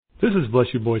This is Bless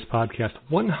You Boys Podcast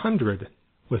 100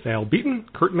 with Al Beaton,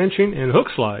 Kurt Menching, and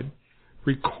Hookslide,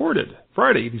 recorded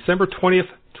Friday, December 20th,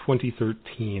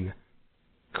 2013.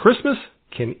 Christmas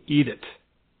can eat it.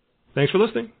 Thanks for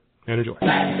listening, and enjoy.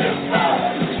 Swing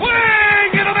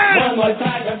and a miss! One more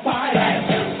time to party.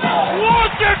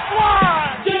 Watch it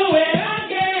fly! Do it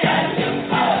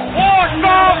again! Walk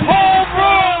off home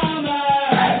run!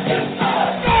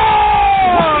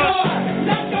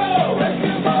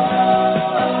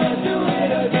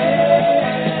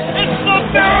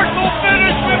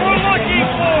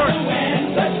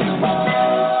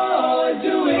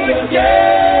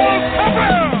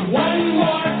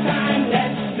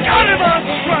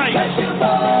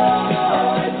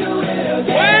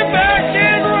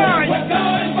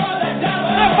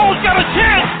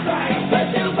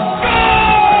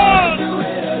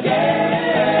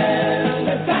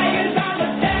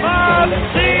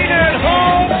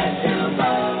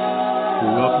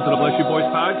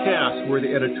 We're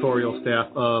the editorial staff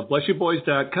of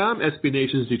BlessYouBoys.com, SB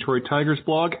Nation's Detroit Tigers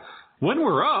blog. When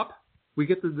we're up, we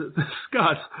get to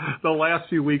discuss the last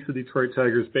few weeks of Detroit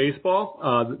Tigers baseball.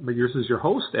 This is your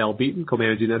host, Al Beaton,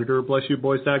 co-managing editor of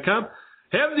BlessYouBoys.com.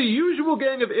 Have the usual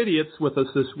gang of idiots with us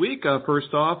this week.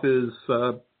 First off is,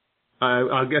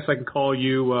 I guess I can call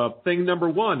you thing number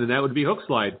one, and that would be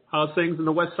Hookslide. How's things in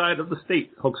the west side of the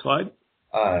state, Hookslide?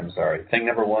 I'm sorry. Thing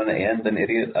number one and an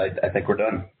idiot. I think we're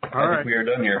done. I think we are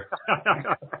done here.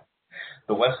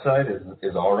 The west side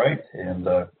is all right, and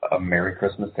a Merry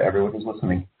Christmas to everyone who's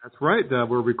listening. That's right.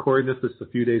 We're recording this just a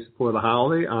few days before the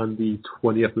holiday on the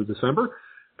 20th of December.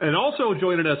 And also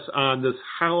joining us on this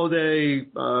holiday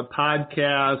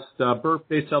podcast,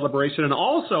 birthday celebration, and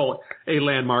also a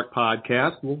landmark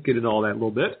podcast, we'll get into all that in a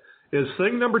little bit, is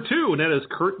thing number two, and that is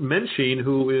Kurt Menching,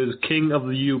 who is king of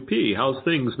the UP. How's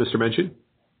things, Mr. Menching?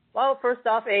 Well, first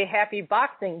off, a happy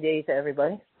Boxing Day to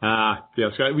everybody.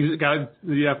 Yes, we got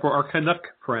for our Canuck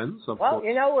friends. Of course.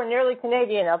 You know, we're nearly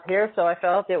Canadian up here, so I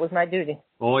felt it was my duty.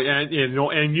 Oh, yeah, and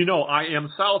I am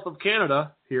south of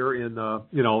Canada here in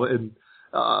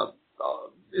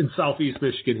southeast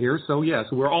Michigan here. So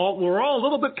yes, we're all a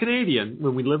little bit Canadian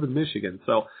when we live in Michigan.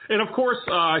 So, and of course,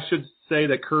 I should say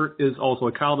that Kurt is also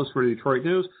a columnist for the Detroit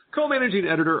News, co-managing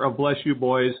editor of Bless You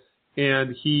Boys,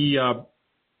 and he.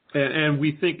 And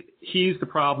we think he's the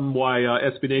problem why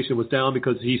SB Nation was down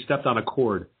because he stepped on a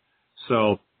cord.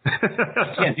 So you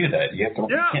can't do that. You have to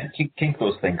you can't kink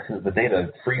those things because the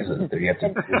data freezes. You have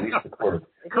to release the cord.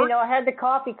 You know, I had the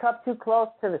coffee cup too close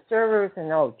to the servers, and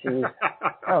oh, geez,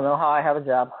 I don't know how I have a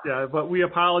job. Yeah, but we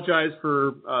apologize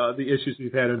for the issues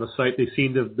we've had in the site. They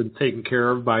seem to have been taken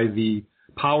care of by the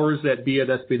powers that be at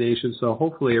SB Nation. So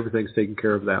hopefully everything's taken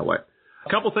care of that way. A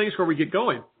couple things before we get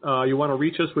going. You want to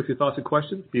reach us with your thoughts and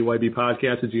questions,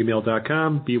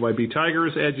 bybpodcast@gmail.com,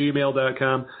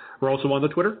 bybtigers@gmail.com. We're also on the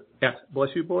Twitter,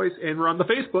 @BlessYouBoys, and we're on the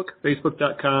Facebook,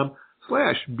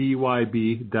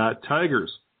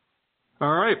 facebook.com/byb.tigers.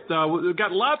 All right, we've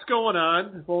got lots going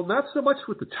on. Well, not so much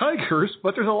with the Tigers,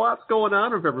 but there's a lot going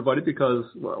on with everybody because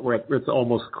it's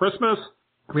almost Christmas.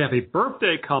 We have a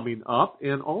birthday coming up,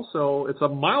 and also it's a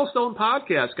milestone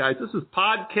podcast, guys. This is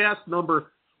podcast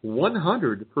number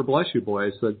 100 for Bless You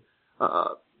Boys. So,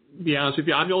 to be honest with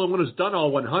you, I'm the only one who's done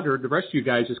all 100. The rest of you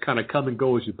guys just kind of come and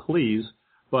go as you please.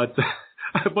 But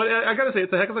I got to say,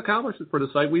 it's a heck of an accomplishment for the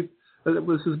site.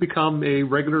 This has become a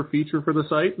regular feature for the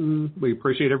site, and we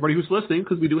appreciate everybody who's listening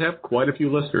because we do have quite a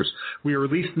few listeners. We are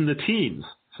released in the teens,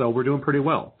 so we're doing pretty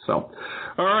well. So,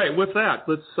 all right, with that,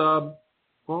 let's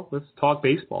talk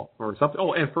baseball or something.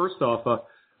 Oh, and first off,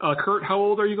 Kurt, how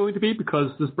old are you going to be?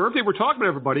 Because this birthday we're talking about,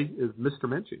 everybody, is Mr.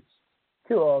 Menching's.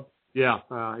 Too old. Yeah.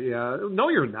 No,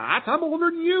 you're not. I'm older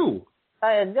than you.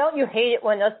 Don't you hate it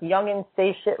when us youngins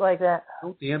say shit like that?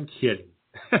 No damn kidding.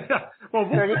 Well,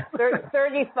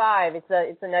 35.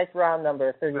 It's a nice round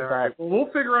number, 35. Right. Well, we'll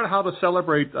figure out how to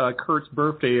celebrate Kurt's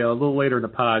birthday a little later in the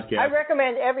podcast. I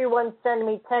recommend everyone send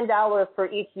me $10 for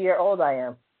each year old I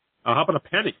am. How about a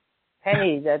penny?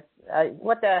 Penny?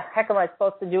 What the heck am I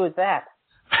supposed to do with that?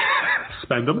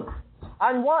 Spend them.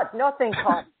 On what? Nothing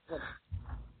costs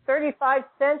 35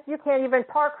 cents. You can't even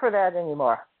park for that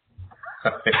anymore.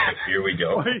 Here we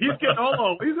go. He's getting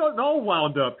all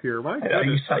wound up here, right?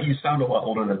 You sound a lot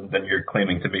older than you're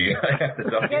claiming to be. I have to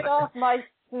tell you. Get off my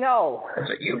snow.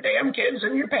 You damn kids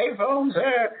and your payphones.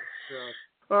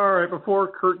 All right, before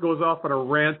Kurt goes off on a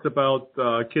rant about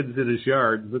kids in his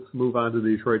yard, let's move on to the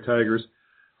Detroit Tigers.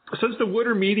 Since the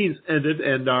winter meetings ended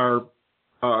and our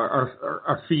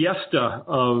fiesta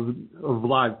of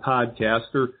live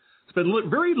podcasts, there's been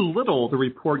very little to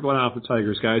report going on with the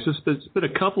Tigers, guys. There's been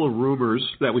a couple of rumors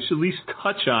that we should at least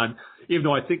touch on. even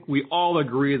though I think we all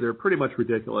agree they're pretty much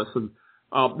ridiculous. And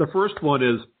the first one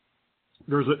is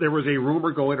there was a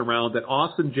rumor going around that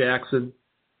Austin Jackson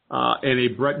and a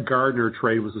Brett Gardner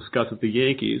trade was discussed with the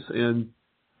Yankees. And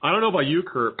I don't know about you,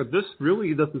 Kurt, but this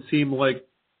really doesn't seem like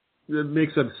it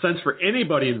makes sense for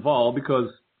anybody involved because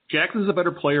Jackson's a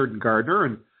better player than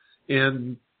Gardner,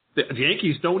 and the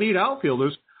Yankees don't need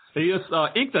outfielders. They just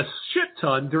inked a shit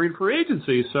ton during free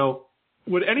agency. So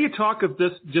would any talk of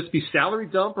this just be salary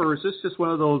dump, or is this just one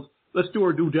of those, let's do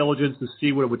our due diligence and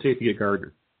see what it would take to get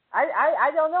Gardner?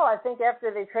 I don't know. I think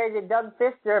after they traded Doug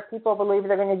Fister, people believe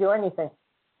they're going to do anything.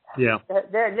 Yeah.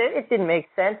 It didn't make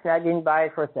sense, and I didn't buy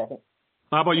it for a second.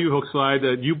 How about you,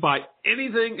 Hookslide? Do you buy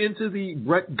anything into the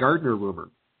Brett Gardner rumor?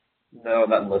 No,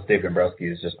 not unless Dave Dombrowski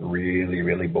is just really,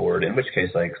 really bored, in which case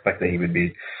I expect that he would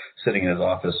be sitting in his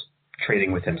office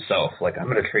trading with himself. Like, I'm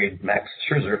going to trade Max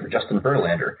Scherzer for Justin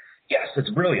Verlander. Yes, it's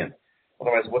brilliant.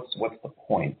 Otherwise, what's the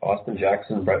point? Austin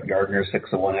Jackson, Brett Gardner, 6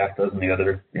 of one, half dozen the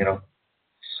other,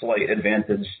 slight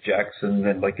advantage. Jackson,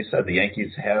 and like you said, the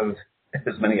Yankees have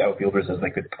as many outfielders as they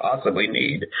could possibly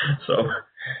need. So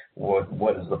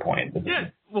what is the point? Yeah.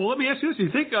 Well, let me ask you this.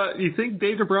 You think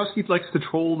Dave Dombrowski likes to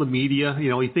troll the media?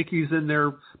 You think he's in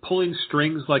there pulling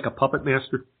strings like a puppet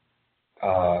master?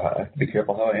 I have to be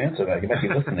careful how I answer that. You might be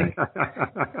listening.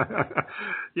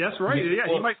 Yes, right.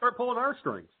 Yeah, he might start pulling our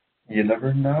strings. You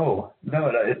never know.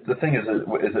 No, the thing is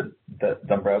it that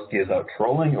Dombrowski is out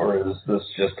trolling, or is this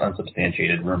just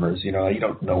unsubstantiated rumors? You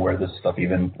don't know where this stuff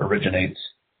even originates.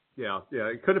 Yeah.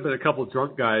 It could have been a couple of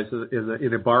drunk guys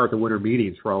in a bar at the winter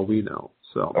meetings, for all we know.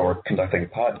 So, or conducting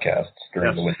podcasts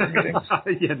during the winter meetings.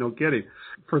 Yeah, no kidding.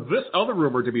 For this other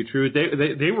rumor to be true,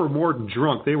 they were more than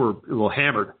drunk. They were a little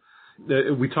hammered.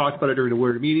 We talked about it during the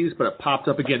winter meetings, but it popped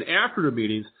up again after the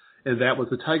meetings, and that was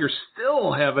the Tigers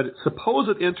still have a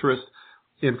supposed interest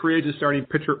in free agent starting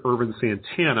pitcher Ervin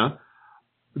Santana.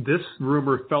 This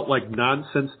rumor felt like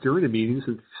nonsense during the meetings.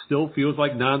 It still feels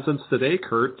like nonsense today,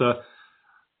 Kurt.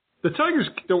 The Tigers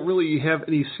don't really have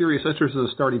any serious interest in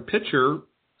a starting pitcher,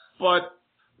 but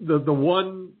the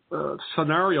one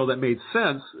scenario that made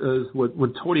sense is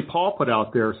when Tony Paul put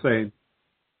out there saying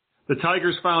the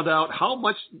Tigers found out how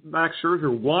much Max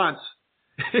Scherzer wants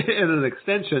in an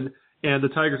extension, and the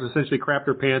Tigers essentially crapped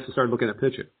their pants and started looking at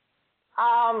pitching.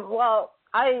 Well,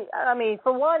 I mean,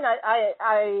 for one,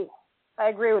 I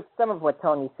agree with some of what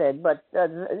Tony said, but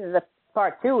the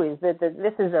part two is that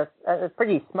this is a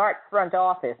pretty smart front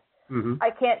office. Mm-hmm. I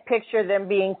can't picture them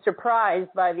being surprised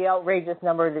by the outrageous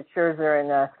number that Scherzer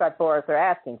and Scott Boras are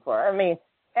asking for. I mean,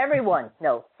 everyone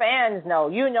knows. Fans know.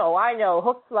 You know. I know.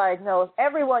 Hookslide knows.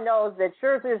 Everyone knows that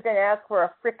Scherzer is going to ask for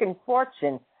a frickin'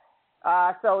 fortune.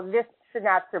 So this should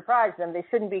not surprise them. They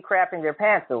shouldn't be crapping their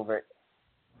pants over it.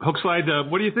 Hookslide,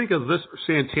 what do you think of this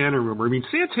Santana rumor? I mean,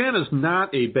 Santana's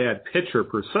not a bad pitcher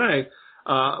per se,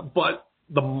 but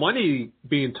the money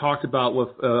being talked about with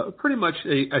pretty much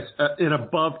an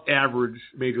above-average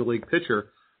major league pitcher,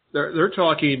 they're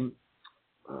talking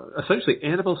essentially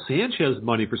Anibal Sanchez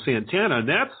money for Santana, and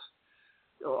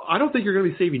I don't think you're going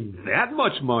to be saving that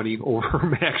much money over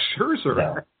Max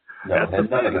Scherzer. No, and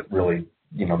none of it really,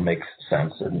 makes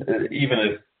sense. And even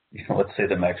if, let's say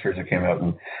that Max Scherzer came out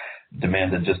and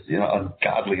demanded just,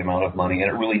 ungodly amount of money, and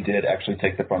it really did actually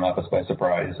take the front office by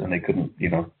surprise, and they couldn't,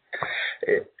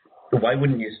 why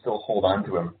wouldn't you still hold on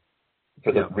to him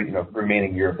for the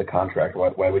remaining year of the contract?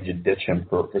 Why would you ditch him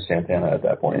for Santana at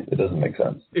that point? It doesn't make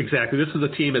sense. Exactly. This is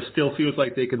a team that still feels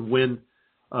like they can win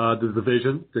the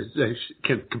division. They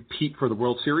can compete for the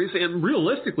World Series. And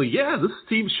realistically, this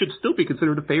team should still be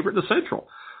considered a favorite in the Central.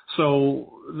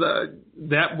 So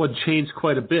that would change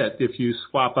quite a bit if you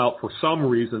swap out for some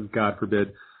reason, God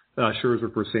forbid,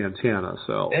 Scherzer for Santana.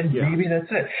 And maybe that's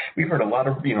it. We've heard a lot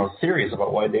of theories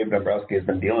about why Dave Dombrowski has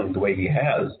been dealing the way he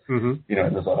has, in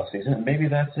this offseason. And maybe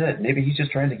that's it. Maybe he's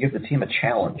just trying to give the team a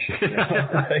challenge.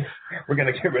 Like, we're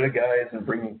going to get rid of guys and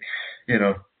bring,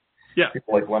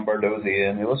 people like Lombardozzi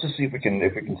in. Let's just see if we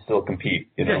can still compete.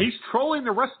 Yeah, he's trolling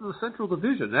the rest of the Central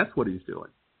Division. That's what he's doing.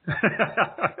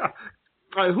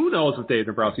 Who knows what Dave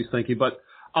Dombrowski's thinking? But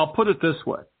I'll put it this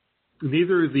way: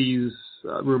 neither of these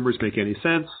rumors make any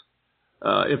sense.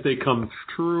 If they come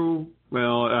true,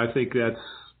 well, I think that's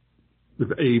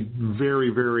a very,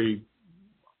 very.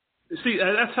 See,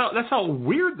 that's how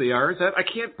weird they are. Is that I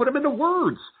can't put them into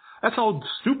words. That's how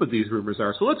stupid these rumors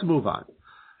are. So let's move on.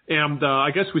 And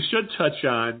I guess we should touch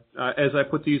on, as I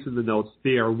put these in the notes,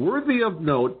 they are worthy of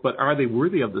note, but are they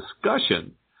worthy of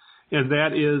discussion? And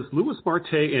that is Luis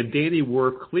Marte and Danny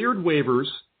Werf cleared waivers,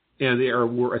 and they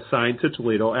were assigned to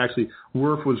Toledo. Actually,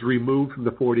 Werf was removed from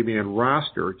the 40-man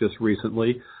roster just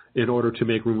recently in order to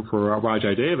make room for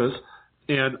Rajai Davis.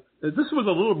 And this was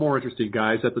a little more interesting,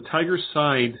 guys, that the Tigers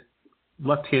signed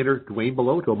left-hander Dwayne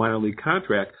Belot to a minor league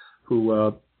contract,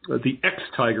 who the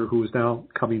ex-Tiger who is now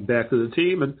coming back to the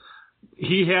team, and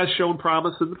he has shown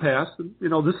promise in the past. And,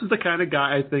 this is the kind of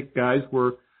guy, I think, guys,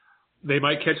 where they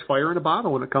might catch fire in a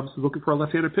bottle when it comes to looking for a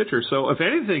left-handed pitcher. So if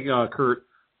anything, Kurt,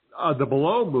 the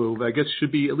Belot move, I guess,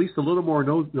 should be at least a little more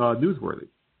newsworthy.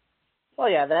 Well,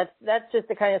 yeah, that's just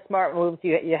the kind of smart moves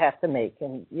you have to make.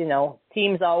 And,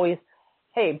 teams always,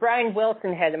 hey, Brian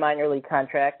Wilson had a minor league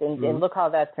contract, and look how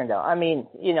that turned out. I mean,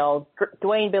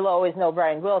 Dwayne Belot is no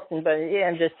Brian Wilson, but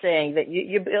I'm just saying that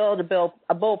you build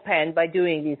a bullpen by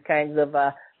doing these kinds of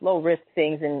low-risk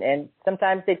things, and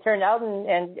sometimes they turn out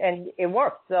and it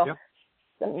works. So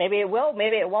maybe it will,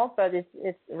 maybe it won't, but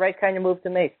it's the right kind of move to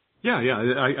make. Yeah.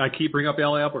 I keep bringing up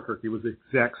Al Albuquerque. It was the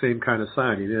exact same kind of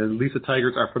signing. And at least the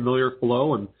Tigers are familiar with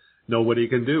Belot and know what he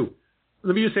can do.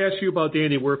 Let me just ask you about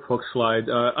Danny Werfhoek's slide.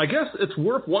 I guess it's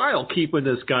worthwhile keeping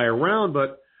this guy around,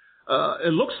 but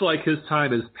it looks like his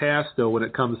time has passed, though, when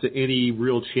it comes to any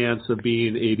real chance of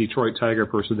being a Detroit Tiger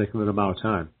for a significant amount of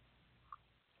time.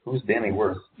 Who's Danny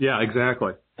Wirth? Yeah,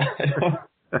 exactly. I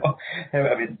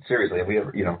mean, seriously, have we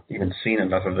ever, even seen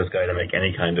enough of this guy to make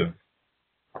any kind of,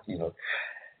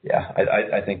 Yeah,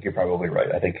 I think you're probably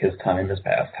right. I think his time has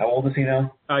passed. How old is he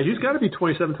now? He's got to be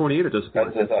 27, 28 at this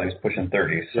point. I thought he was pushing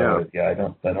 30. So I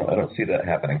don't see that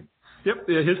happening. Yep,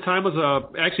 his time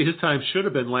was actually his time should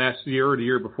have been last year or the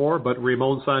year before, but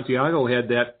Ramon Santiago had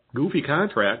that goofy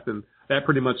contract, and that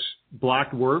pretty much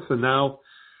blocked Wirth. And now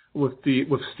with Steve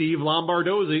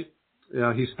Lombardozzi,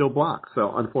 he's still blocked.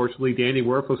 So unfortunately, Danny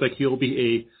Wirth looks like he'll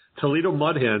be a Toledo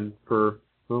Mud Hen for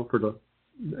the.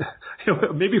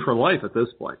 Maybe for life at this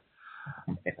point.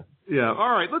 Yeah.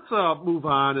 All right. Let's move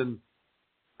on and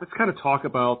let's kind of talk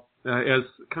about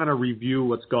review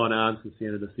what's gone on since the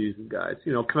end of the season, guys.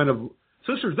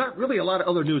 Since there's not really a lot of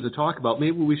other news to talk about,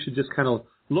 maybe we should just kind of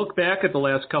look back at the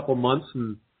last couple months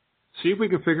and see if we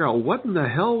can figure out what in the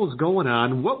hell was going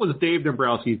on, what was Dave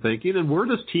Dombrowski thinking, and where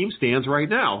this team stands right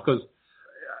now. Because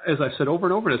as I've said over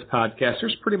and over in this podcast,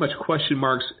 there's pretty much question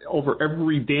marks over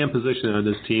every damn position on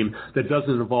this team that doesn't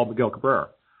involve Miguel Cabrera.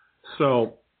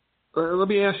 So let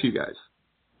me ask you guys.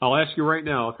 I'll ask you right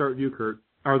now. I'll start with you, Kurt.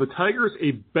 Are the Tigers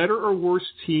a better or worse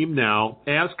team now,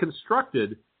 as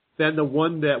constructed, than the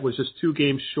one that was just 2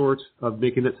 games short of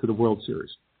making it to the World Series?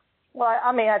 Well,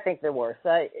 I think they're worse.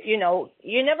 You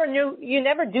never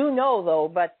do know, though,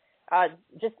 but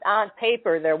just on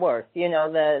paper, they're worse.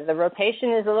 The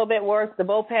rotation is a little bit worse. The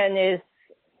bullpen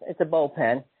it's a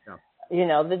bullpen.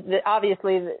 Yeah.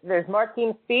 Obviously there's more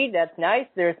team speed. That's nice.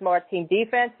 There's more team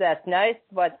defense. That's nice.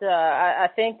 But I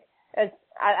think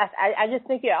I just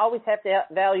think you always have to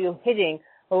value hitting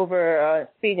over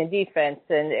speed and defense.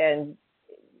 And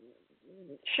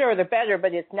sure, they're better,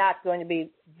 but it's not going to be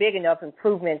big enough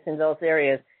improvements in those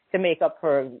areas to make up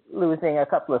for losing a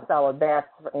couple of solid bats,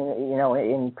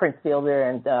 in Prince Fielder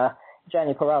and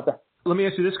Johnny Peralta. Let me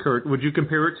ask you this, Kurt. Would you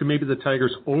compare it to maybe the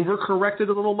Tigers overcorrected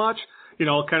a little much?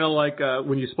 Kind of like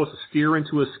when you're supposed to steer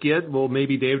into a skid. Well,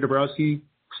 maybe Dave Dombrowski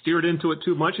steered into it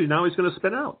too much, and now he's going to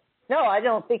spin out. No, I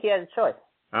don't think he had a choice.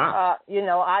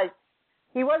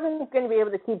 He wasn't going to be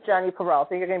able to keep Johnny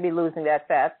Peralta. You're going to be losing that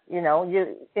fast.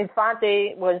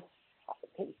 Infante was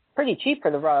pretty cheap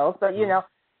for the Royals, but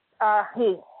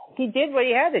he did what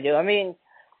he had to do. I mean,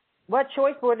 what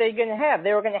choice were they going to have?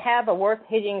 They were going to have a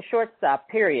worth-hitting shortstop,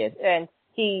 period. And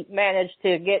he managed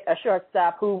to get a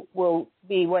shortstop who will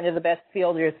be one of the best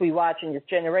fielders we watch in this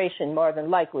generation, more than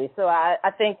likely. So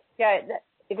I think,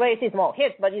 Iglesias won't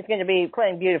hit, but he's going to be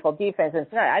playing beautiful defense. And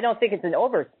tonight, I don't think it's an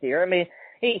oversteer. I mean,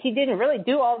 he didn't really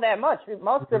do all that much.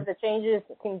 Most of the changes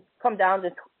can come down to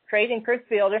trading Prince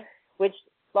Fielder, which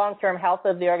long-term health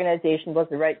of the organization was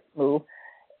the right move.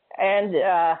 And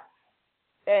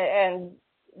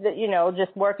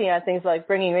just working on things like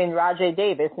bringing in Rajay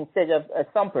Davis instead of a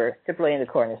thumper to play in the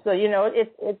corner. So,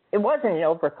 it wasn't an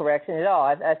overcorrection at all.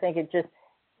 I think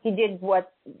he did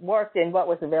what worked and what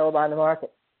was available on the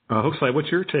market. Huxley, what's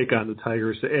your take on the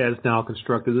Tigers as now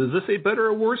constructed? Is this a better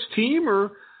or worse team,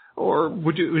 or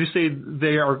would you say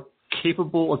they are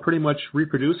capable of pretty much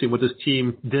reproducing what this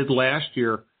team did last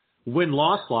year,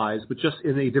 win-loss wise, but just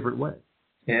in a different way?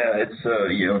 Yeah, it's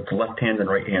it's a left hand and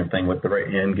right hand thing. What the right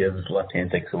hand gives, the left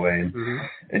hand takes away. And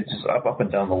it's just up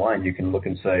and down the line. You can look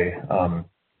and say,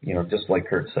 just like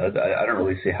Kurt said, I don't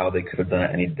really see how they could have done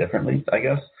it any differently, I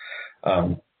guess.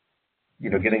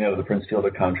 Getting out of the Prince Fielder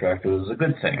contract was a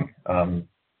good thing.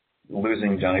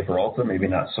 Losing Johnny Peralta, maybe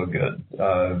not so good.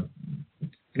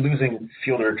 Losing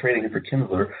Fielder, trading for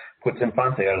Kinsler puts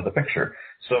Infante out of the picture.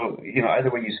 So,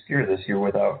 either way you steer this, you're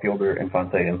without Fielder,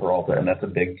 Infante, and Peralta, and that's a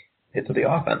big hit to the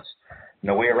offense.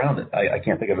 No way around it. I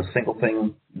can't think of a single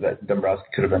thing that Dombrowski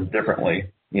could have done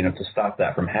differently, to stop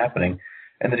that from happening.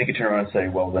 And then you could turn around and say,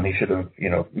 well, then he should have,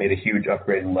 made a huge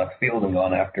upgrade in left field and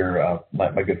gone after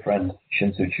my good friend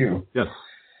Shin-Soo Choo. Yes.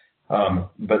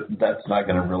 But that's not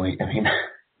going to really,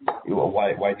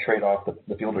 why trade off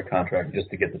the fielder contract just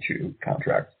to get the Choo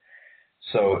contract?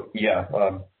 So, yeah,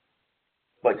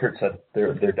 like Kurt said,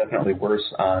 they're definitely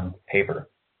worse on paper.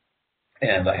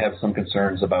 And I have some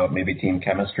concerns about maybe team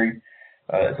chemistry.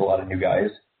 It's a lot of new guys.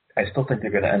 I still think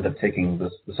they're going to end up taking the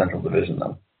Central Division,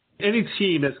 though. Any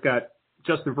team that's got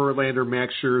Justin Verlander,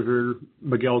 Max Scherzer,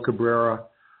 Miguel Cabrera,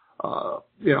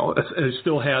 it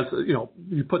still has,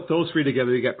 you put those three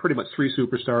together, you got pretty much three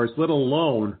superstars, let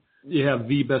alone you have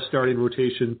the best starting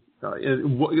rotation, at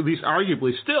least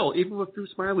arguably still, even with Drew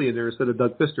Smyly in there instead of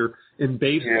Doug Fister in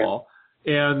baseball.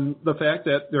 Yeah. And the fact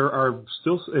that there are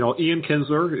still, Ian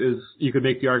Kinsler is, you could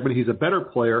make the argument he's a better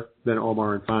player than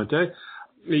Omar Infante.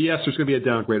 Yes, there's going to be a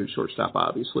downgraded shortstop,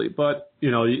 obviously, but,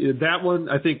 that one,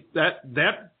 I think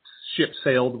that ship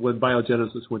sailed when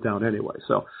Biogenesis went down anyway.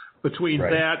 So between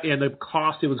that and the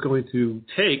cost it was going to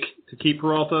take to keep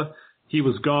Peralta, he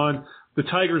was gone. The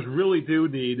Tigers really do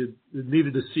needed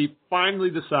to finally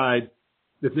decide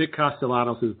if Nick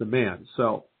Castellanos is the man.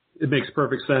 So it makes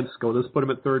perfect sense. Let's put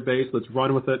him at third base. Let's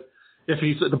run with it. If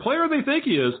he's the player they think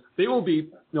he is, they will be,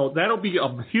 that'll be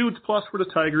a huge plus for the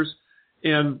Tigers,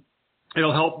 and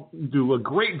it'll help do a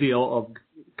great deal of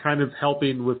kind of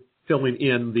helping with filling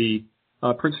in the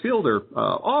Prince Fielder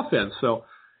offense. So,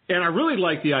 and I really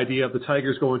like the idea of the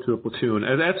Tigers going to a platoon,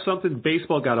 and that's something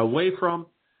baseball got away from.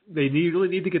 They really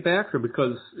need to get back from,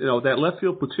 because that left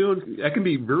field platoon, that can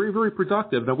be very, very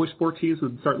productive. And I wish more teams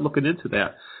would start looking into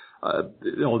that.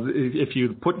 If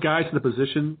you put guys in the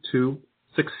position to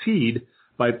succeed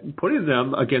by putting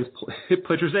them against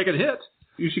pitchers they can hit,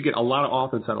 you should get a lot of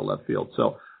offense out of left field.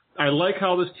 So I like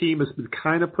how this team has been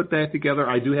kind of put back together.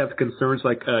 I do have concerns,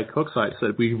 like Cookside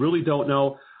said. We really don't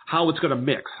know how it's going to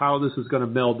mix, how this is going to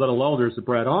meld, let alone there's the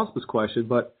Brad Ausmus question.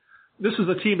 But this is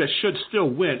a team that should still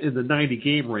win in the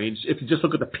 90-game range if you just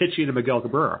look at the pitching of Miguel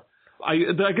Cabrera. I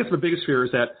guess the biggest fear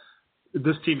is that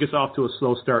this team gets off to a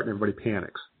slow start and everybody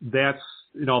panics. That's,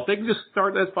 if they can just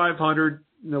start at 500,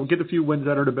 get a few wins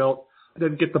under the belt,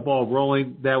 then get the ball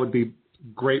rolling, that would be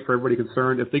great for everybody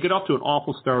concerned. If they get off to an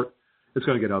awful start, it's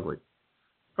going to get ugly.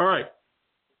 All right.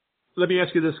 Let me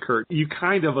ask you this, Kurt. You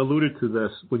kind of alluded to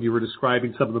this when you were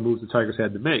describing some of the moves the Tigers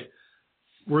had to make.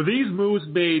 Were these moves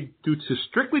made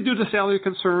strictly due to salary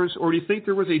concerns, or do you think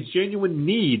there was a genuine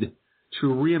need to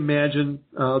reimagine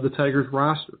the Tigers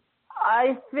roster?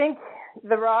 I think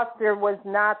the roster was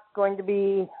not going to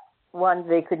be one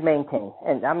they could maintain.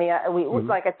 And,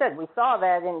 like I said, we saw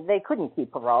that, and they couldn't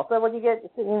keep Peralta. When you get,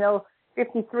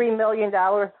 $53 million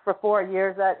for 4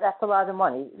 years, that's a lot of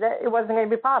money. It wasn't going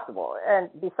to be possible. And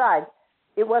besides,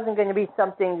 it wasn't going to be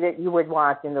something that you would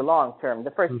want in the long term.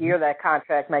 The first year of that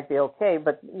contract might be okay,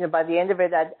 but by the end of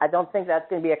it, I don't think that's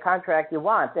going to be a contract you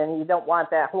want, and you don't want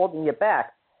that holding you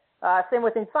back. Same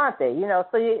with Infante,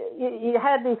 so you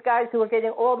had these guys who were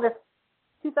getting all this.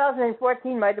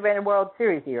 2014 might have been a World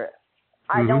Series year.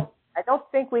 I don't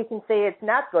think we can say it's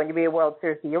not going to be a World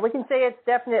Series year. We can say it's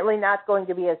definitely not going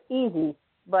to be as easy,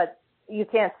 but you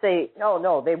can't say,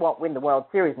 no, they won't win the World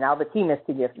Series now. The team is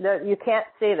too good. You can't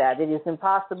say that. It is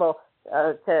impossible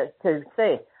to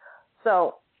say.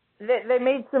 So they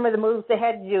made some of the moves they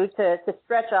had to do to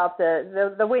stretch out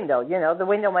the window. The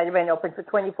window might have been open for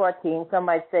 2014. Some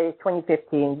might say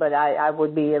 2015, but I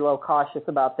would be a little cautious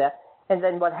about that. And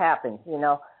then what happened?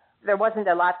 There wasn't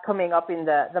a lot coming up in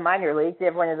the minor leagues. They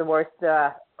have one of the worst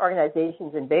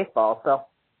organizations in baseball. So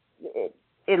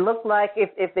it looked like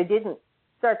if they didn't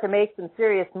start to make some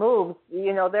serious moves,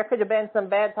 there could have been some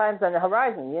bad times on the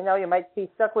horizon. You might be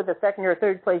stuck with a second or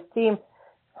third place team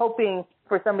hoping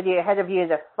for somebody ahead of you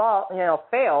to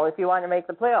fail if you want to make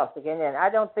the playoffs again. And I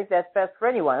don't think that's best for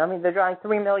anyone. They're drawing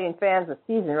 3 million fans a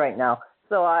season right now.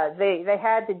 So they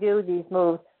had to do these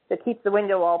moves to keep the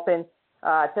window open,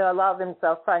 to allow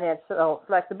themselves financial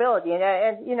flexibility. And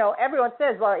everyone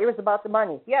says, well, it was about the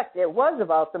money. Yes, it was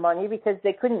about the money because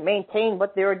they couldn't maintain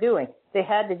what they were doing. They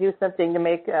had to do something to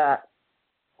make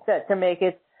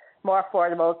it more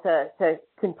affordable to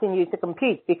continue to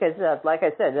compete because, like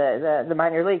I said, the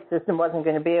minor league system wasn't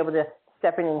going to be able to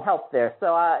step in and help there.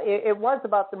 So it was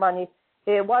about the money.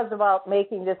 It was about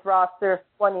making this roster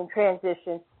one in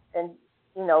transition and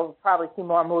probably see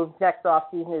more moves next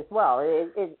offseason as well.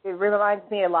 It reminds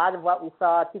me a lot of what we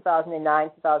saw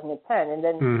 2009, 2010, and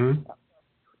then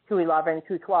 2011,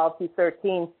 2012,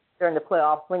 2013 during the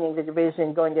playoffs, winning the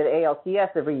division, going to the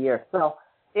ALCS every year. So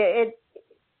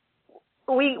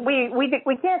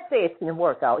we can't say it's going to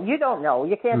work out. You don't know.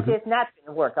 You can't say it's not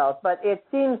going to work out. But it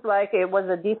seems like it was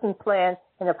a decent plan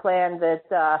and a plan that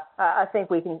I think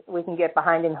we can get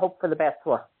behind and hope for the best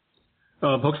for.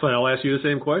 Huxley, I'll ask you the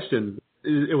same question.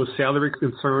 It was salary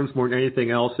concerns more than anything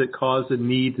else that caused the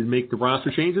need to make the roster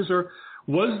changes, or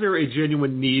was there a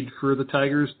genuine need for the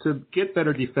Tigers to get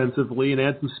better defensively and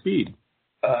add some speed?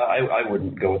 I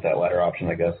wouldn't go with that latter option,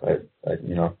 I guess. I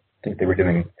think they were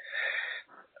doing,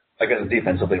 I guess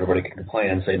defensively everybody can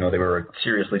complain and say, no, they were a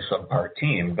seriously subpar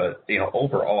team, but,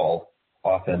 overall,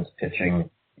 offense, pitching,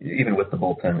 even with the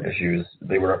bullpen issues,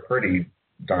 they were a pretty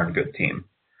darn good team.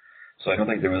 So I don't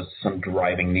think there was some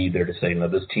driving need there to say, no,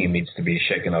 this team needs to be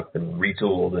shaken up and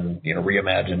retooled and,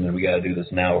 reimagined, and we got to do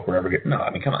this now if we're ever getting. No, I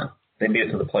mean, come on. They made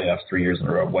it to the playoffs 3 years in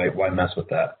a row. Why mess with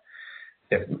that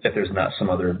if there's not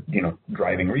some other,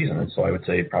 driving reason? And so I would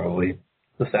say probably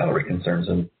the salary concerns.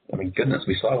 And, I mean, goodness,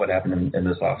 we saw what happened in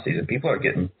this offseason. People are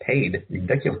getting paid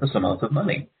ridiculous amounts of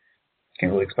money.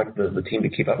 Can't really expect the team to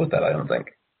keep up with that, I don't think.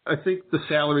 I think the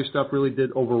salary stuff really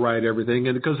did override everything,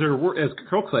 and because there were, as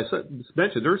Coach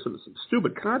mentioned, there were some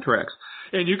stupid contracts,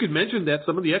 and you could mention that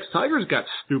some of the ex-Tigers got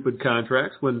stupid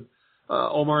contracts when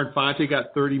Omar Infante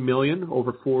got $30 million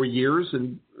over 4 years,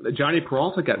 and Johnny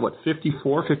Peralta got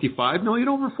 $55 million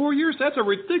over 4 years. That's a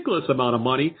ridiculous amount of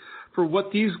money for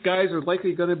what these guys are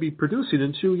likely going to be producing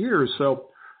in 2 years. So,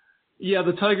 yeah,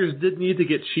 the Tigers did need to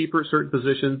get cheaper at certain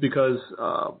positions because,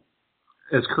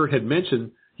 as Kurt had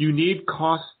mentioned, you need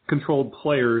cost-controlled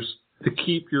players to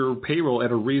keep your payroll at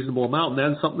a reasonable amount,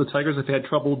 and that's something the Tigers have had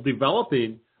trouble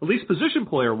developing, at least position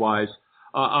player-wise,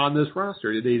 on this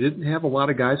roster. They didn't have a lot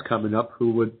of guys coming up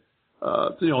who would,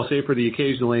 say for the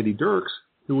occasional Andy Dirks,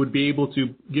 who would be able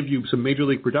to give you some major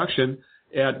league production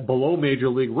at below major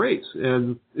league rates,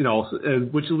 and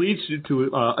which leads you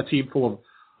to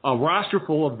a roster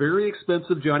full of very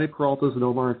expensive Johnny Peraltas and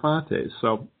Omar Infantes.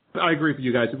 So I agree with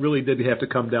you guys. It really did have to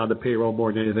come down to payroll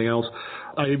more than anything else.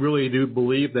 I really do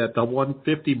believe that the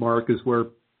 150 mark is where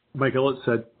Mike Ilitch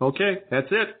said, okay, that's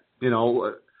it.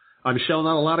 I'm shelling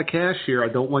out a lot of cash here. I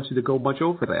don't want you to go much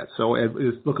over that. So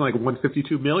it's looking like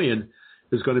 $152 million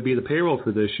is going to be the payroll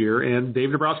for this year. And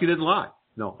Dave Dombrowski didn't lie.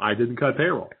 No, I didn't cut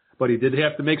payroll. But he did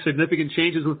have to make significant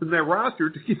changes within that roster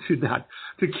to keep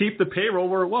the payroll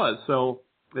where it was. So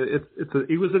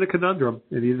he was in a conundrum,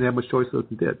 and he didn't have much choice, so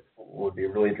he did. Would be a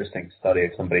really interesting study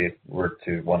if somebody were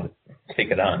to want to take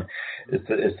it on, is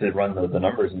to run the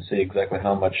numbers and see exactly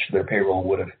how much their payroll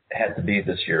would have had to be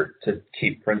this year to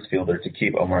keep Prince Fielder, to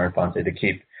keep Omar Infante, to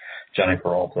keep Johnny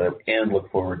Peralta, and look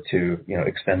forward to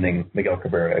extending Miguel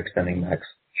Cabrera, extending Max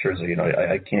Scherzer.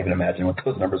 I can't even imagine what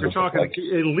those numbers would look like.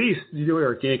 At least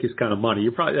Eric Yankees kind of money.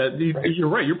 You're probably you're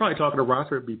right. You're probably talking a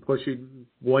roster would be pushing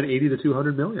 $180 to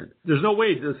 $200 million. There's no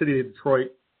way the city of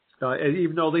Detroit. And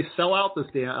even though they sell out the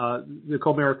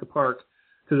Comerica Park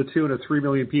to the tune of 3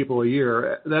 million people a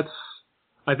year,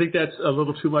 I think that's a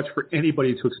little too much for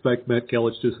anybody to expect Matt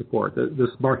Ilitch to support. This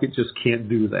market just can't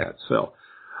do that. So,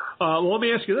 let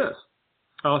me ask you this.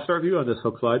 I'll start with you on this,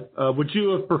 Hookslide. Would you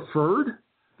have preferred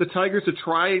the Tigers to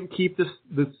try and keep this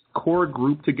core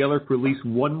group together for at least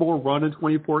one more run in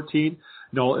 2014?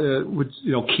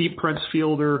 Keep Prince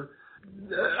Fielder?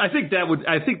 I think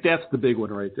that's the big one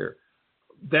right there.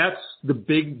 That's the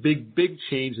big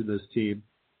change in this team.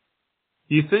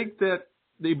 Do you think that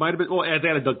they might have been, as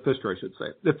added Doug Fister, I should say,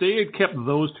 if they had kept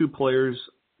those two players,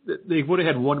 they would have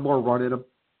had one more run in them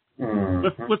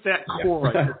with that core,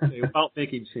 I should say, without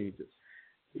making changes?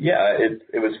 Yeah, it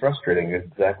was frustrating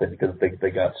exactly because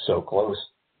they got so close,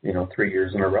 3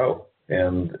 years in a row.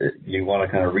 And you want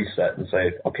to kind of reset and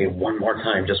say, okay, one more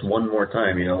time, just one more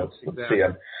time, let's see.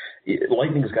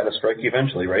 Lightning's got to strike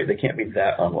eventually, right? They can't be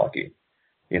that unlucky.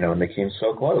 And they came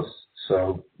so close.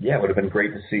 So, yeah, it would have been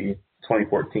great to see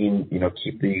 2014,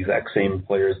 keep the exact same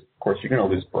players. Of course, you're going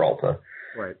to lose Peralta.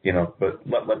 Right. But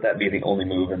let that be the only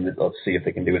move, and let's see if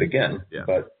they can do it again. Yeah.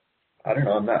 But I don't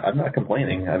know. I'm not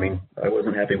complaining. I mean, I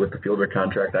wasn't happy with the Fielder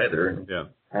contract either, and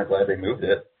I'm glad they moved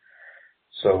it.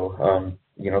 So,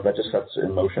 that just sets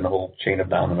in motion a whole chain of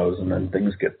dominoes, and then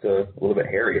things get a little bit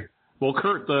hairy. Well,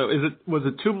 Kurt, was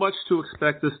it too much to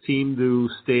expect this team to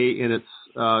stay in its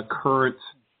current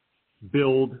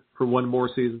build for one more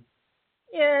season?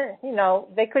 Yeah,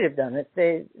 they could have done it.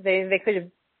 They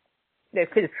could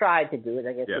have tried to do it,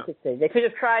 I guess you could say. They could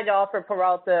have tried to offer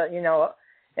Peralta,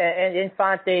 and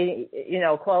Infante,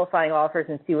 qualifying offers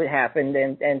and see what happened,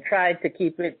 and tried to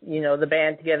keep it, the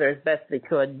band together as best they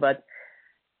could. But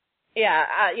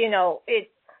yeah,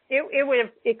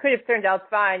 it could have turned out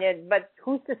fine. But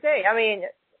who's to say? I mean,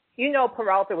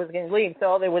 Peralta was going to leave, so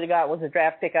all they would have got was a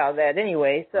draft pick out of that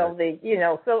anyway. So right.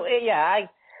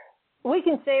 we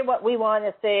can say what we want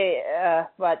to say,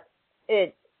 but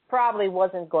it probably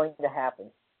wasn't going to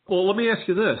happen. Well, let me ask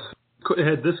you this.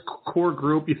 Had this core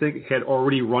group, you think, had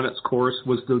already run its course?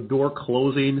 Was the door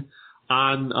closing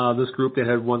on this group that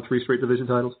had won 3 straight division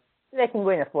titles? They can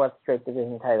win a 4th straight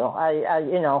division title.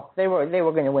 They were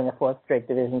going to win a 4th straight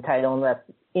division title unless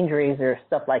injuries or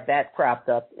stuff like that cropped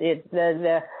up.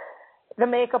 The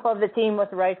makeup of the team was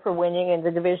right for winning, and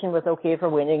the division was okay for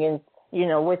winning. And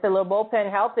with a little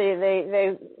bullpen help,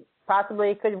 they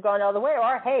possibly could have gone all the way.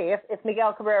 Or hey, if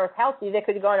Miguel Cabrera was healthy, they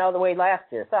could have gone all the way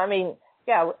last year. So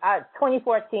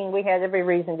 2014, we had every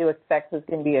reason to expect was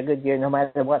going to be a good year, no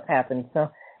matter what happened.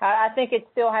 So I think it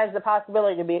still has the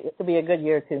possibility to be a good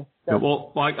year too. So. Yeah,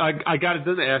 well, I got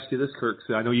to ask you this, Kirk.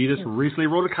 I know you just recently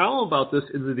wrote a column about this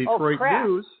in the Detroit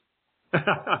News.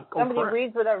 Somebody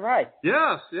reads what I write.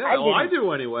 Yes, yeah. I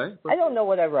do anyway. I don't know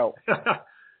what I wrote.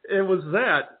 It was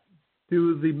that.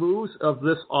 Do the moves of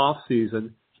this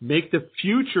offseason make the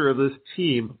future of this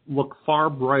team look far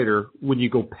brighter when you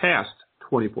go past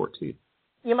 2014?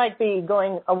 You might be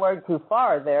going a word too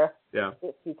far there. Yeah.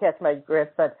 If you catch my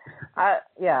drift, but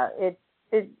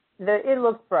it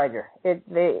looks brighter.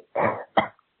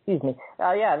 Excuse me.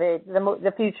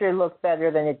 The future looks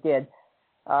better than it did.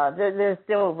 There's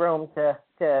still room for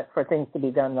things to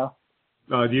be done, though.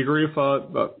 Do you agree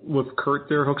with Kurt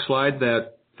there, Hookslide,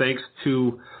 that thanks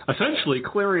to essentially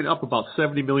clearing up about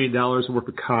 $70 million worth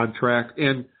of contract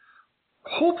and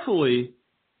hopefully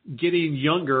getting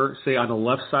younger, say on the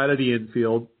left side of the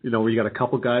infield, where you got a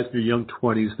couple guys in their young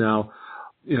 20s now,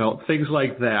 things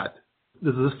like that.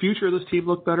 Does the future of this team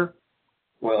look better?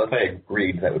 Well, if I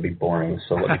agreed, that would be boring.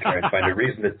 So let me try and find a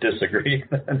reason to disagree.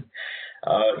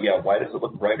 Why does it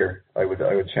look brighter? I would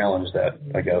challenge that,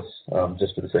 I guess,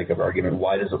 just for the sake of argument.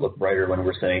 Why does it look brighter when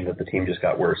we're saying that the team just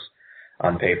got worse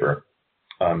on paper?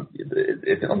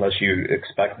 Unless you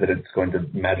expect that it's going to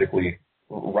magically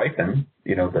ripen,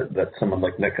 that someone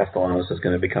like Nick Castellanos is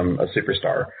going to become a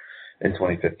superstar in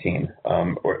 2015,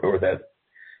 or that,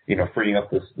 freeing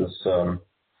up this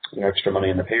extra money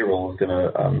in the payroll is going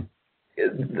to,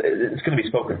 it's going to be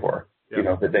spoken for.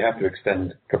 Yeah. That they have to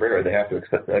extend Cabrera, they have to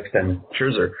extend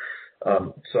Scherzer.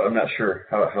 So I'm not sure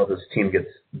how this team gets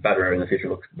better and the future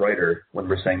looks brighter when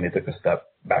we're saying they took a step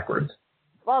backwards.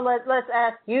 Well, let's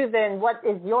ask you then, what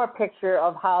is your picture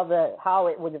of how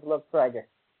it would have looked brighter?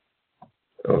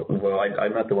 Well,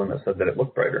 I'm not the one that said that it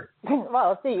looked brighter.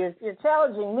 Well, see, you're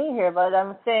challenging me here, but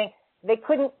I'm saying they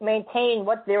couldn't maintain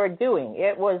what they were doing.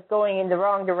 It was going in the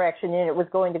wrong direction, and it was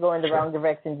going to go in the wrong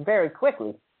direction very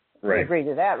quickly. Right. We agree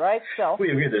to that, right? So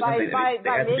we agree.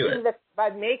 By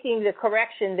making the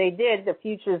correction they did, the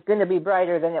future is going to be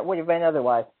brighter than it would have been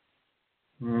otherwise.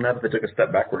 Not that they took a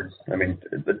step backwards. I mean,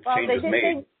 the change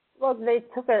was made.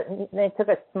 They took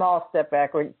a small step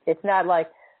backward. It's not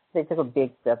like they took a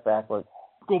big step backward.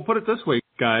 Well, put it this way,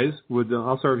 guys.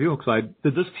 I'll start with you, Hookslide.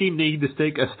 Did this team need to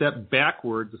take a step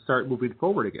backward to start moving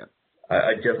forward again?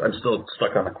 I'm still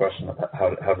stuck on the question of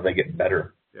how do they get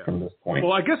better from this point.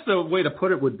 Well, I guess the way to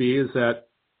put it would be is that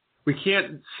we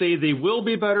can't say they will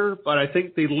be better, but I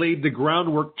think they laid the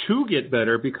groundwork to get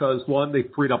better because, one, they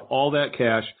freed up all that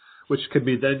cash, which could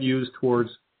be then used towards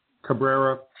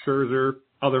Cabrera, Scherzer,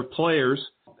 other players.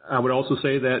 I would also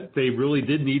say that they really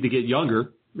did need to get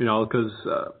younger, because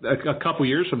a couple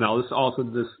years from now,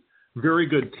 this very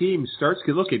good team starts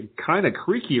looking kind of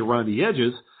creaky around the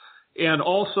edges. And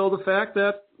also the fact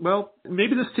that, well,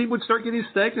 maybe this team would start getting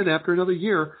stagnant after another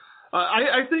year.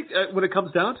 I think when it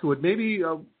comes down to it, maybe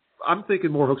I'm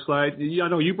thinking more Hookslide. I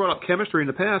know you brought up chemistry in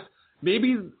the past.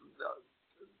 Maybe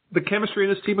the chemistry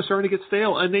in this team is starting to get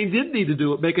stale, and they did need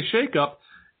to make a shakeup.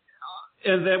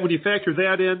 And then when you factor in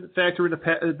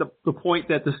the point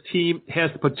that this team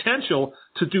has the potential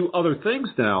to do other things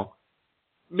now,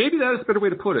 maybe that is a better way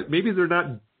to put it. Maybe they're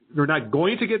not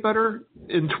going to get better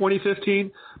in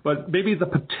 2015, but maybe the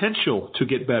potential to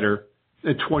get better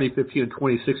in 2015 and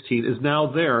 2016 is now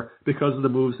there because of the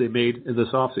moves they made in this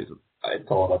offseason. It's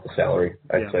all about the salary,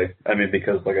 I'd say. I mean,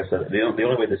 because like I said, the only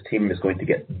way this team is going to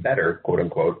get better, quote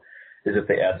unquote, is if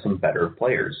they add some better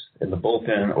players in the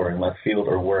bullpen or in left field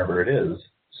or wherever it is.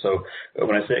 So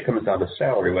when I say it comes down to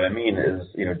salary, what I mean is,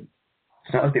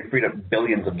 it's not like they freed up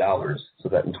billions of dollars so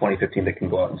that in 2015 they can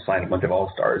go out and sign a bunch of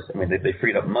all-stars. I mean, they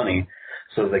freed up money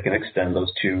so that they can extend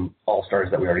those 2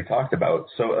 all-stars that we already talked about.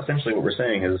 So essentially what we're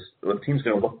saying is the team's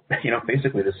going to look,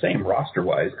 basically the same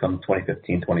roster-wise come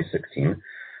 2015, 2016,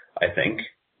 I think.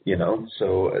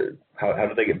 So how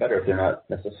do they get better if they're not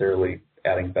necessarily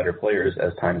adding better players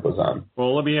as time goes on?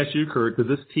 Well, let me ask you, Kurt, does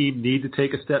this team need to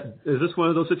take a step? Is this one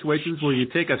of those situations where you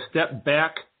take a step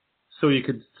back so you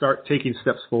could start taking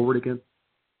steps forward again?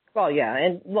 Well, yeah,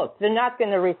 and look, they're not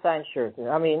going to re-sign Scherzer.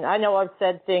 I mean, I know I've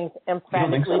said things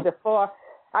emphatically before.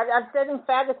 I've said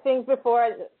emphatic things before.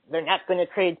 They're not going to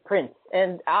trade Prince,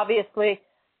 and obviously,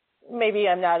 maybe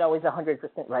I'm not always 100%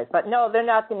 right, but no, they're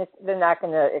not going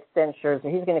to extend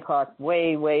Scherzer. He's going to cost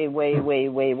way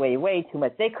too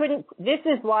much. They couldn't. This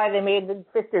is why they made the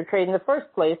Fister trade in the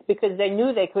first place, because they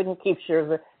knew they couldn't keep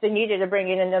Scherzer. They needed to bring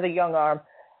in another young arm.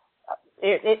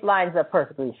 It lines up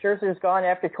perfectly. Scherzer's gone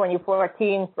after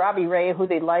 2014. Robbie Ray, who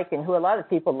they like and who a lot of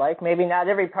people like, maybe not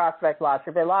every prospect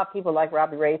watcher, but a lot of people like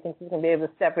Robbie Ray, thinks he's going to be able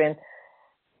to step in.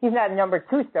 He's not a number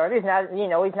 2 starter. He's not,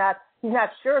 he's not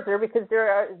Scherzer, because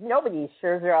nobody's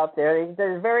Scherzer out there.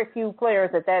 There's very few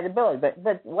players at that ability.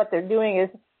 But what they're doing is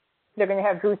they're going to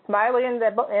have Drew Smyly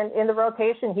in the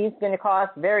rotation. He's going to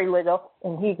cost very little,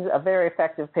 and he's a very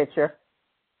effective pitcher.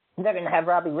 They're going to have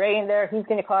Robbie Ray in there. He's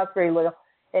going to cost very little.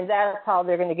 And that's how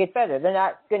they're going to get better. They're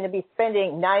not going to be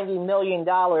spending $90 million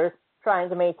trying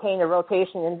to maintain a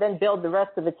rotation and then build the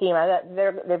rest of the team.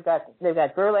 They've got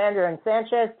Verlander and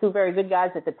Sanchez, 2 very good guys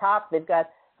at the top. They've got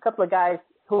a couple of guys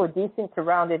who are decent to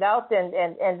round it out,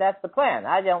 and that's the plan.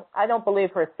 I don't believe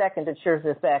for a second that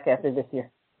Scherzer's back after this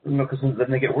year. No, because then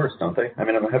they get worse, don't they? I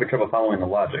mean, I'm having trouble following the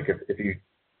logic. If you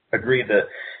agree that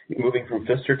moving from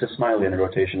Fister to Smyly in the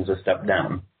rotation is a step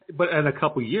down, but in a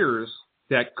couple years,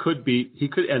 he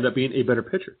could end up being a better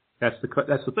pitcher. That's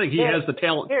the thing. He has the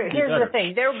talent. Here's the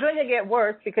thing. They're going to get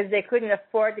worse because they couldn't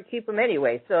afford to keep him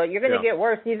anyway. So you're going to get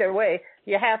worse either way.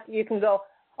 You can go,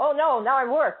 oh no, now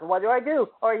I'm worse. What do I do?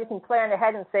 Or you can plan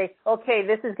ahead and say, okay,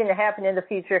 this is going to happen in the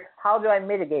future. How do I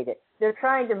mitigate it? They're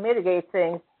trying to mitigate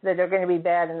things that are going to be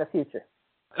bad in the future.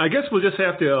 I guess we'll just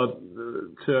have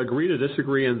to agree to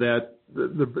disagree in that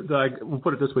we'll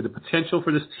put it this way: the potential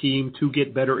for this team to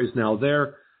get better is now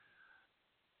there.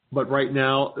 But right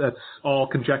now, that's all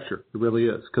conjecture. It really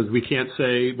is. Because we can't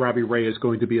say Robbie Ray is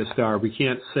going to be a star. We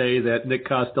can't say that Nick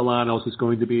Castellanos is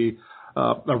going to be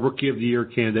a Rookie of the Year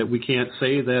candidate. We can't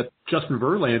say that Justin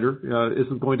Verlander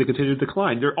isn't going to continue to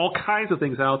decline. There are all kinds of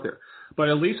things out there. But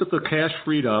at least with the cash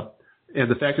freed up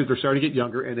and the fact that they're starting to get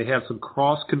younger and they have some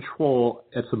cross-control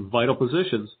at some vital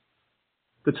positions,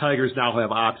 the Tigers now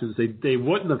have options they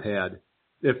wouldn't have had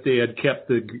if they had kept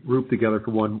the group together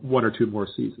for one or 2 more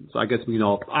seasons. I guess,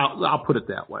 I'll put it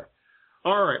that way.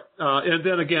 All right. And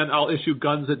then again, I'll issue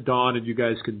guns at dawn and you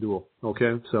guys can duel.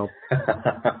 Okay? So.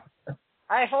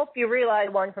 I hope you realize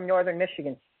one from northern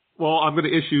Michigan. Well, I'm going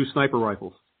to issue sniper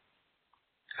rifles.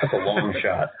 That's a long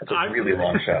shot. That's a really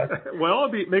long shot. Well,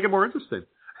 make it more interesting.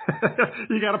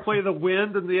 You got to play the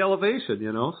wind and the elevation,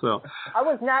 so. I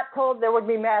was not told there would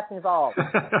be math involved.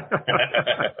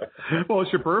 Well,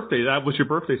 it's your birthday. That was your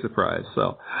birthday surprise,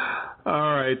 so.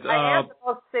 All right. I am the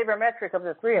most sabermetric of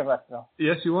the 3 of us, though.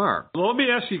 Yes, you are. Well, let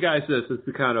me ask you guys this as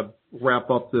to kind of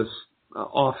wrap up this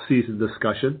off-season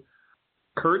discussion.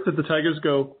 Kurt, did the Tigers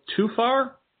go too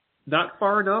far, not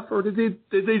far enough, or did they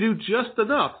do just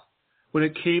enough when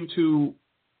it came to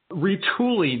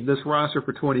retooling this roster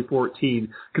for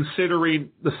 2014, considering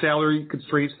the salary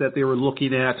constraints that they were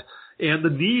looking at and the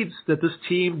needs that this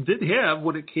team did have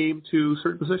when it came to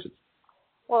certain positions?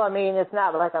 Well, I mean, it's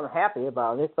not like I'm happy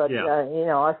about it, but,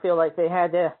 I feel like they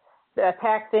had to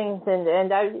attack things,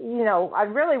 and I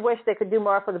really wish they could do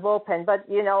more for the bullpen, but,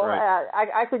 right.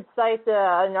 I could cite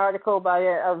an article by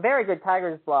a very good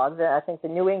Tigers blog, I think the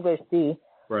New English D,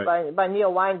 right. by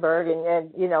Neil Weinberg,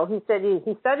 and he said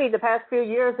he studied the past few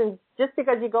years, and just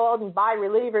because you go out and buy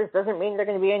relievers doesn't mean they're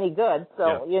going to be any good.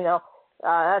 So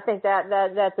I think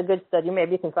that's a good study.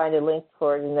 Maybe you can find a link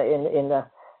for it in the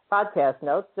podcast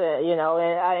notes.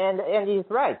 And he's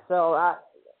right. So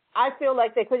I feel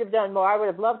like they could have done more. I would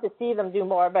have loved to see them do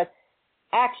more, but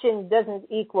action doesn't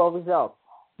equal results.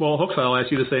 Well, Hooks, I'll ask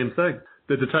you the same thing.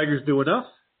 Did the Tigers do enough?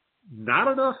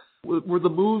 Not enough? Were the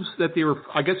moves that they were,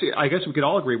 I guess we could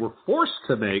all agree, were forced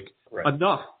to make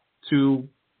enough to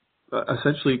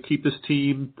essentially keep this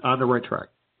team on the right track?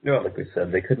 Like we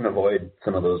said, they couldn't avoid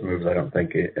some of those moves, I don't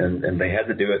think, and they had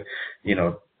to do it.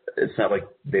 It's not like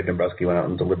Dave Dombrowski went out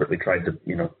and deliberately tried to,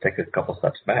 take a couple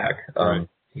steps back. Right.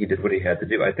 He did what he had to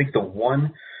do. I think the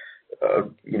one,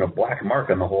 black mark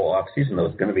on the whole offseason, though,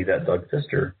 is going to be that Doug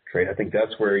Fister trade. I think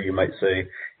that's where you might say,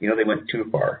 they went too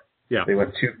far. Yeah. They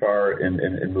went too far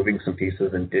in moving some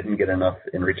pieces and didn't get enough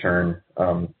in return.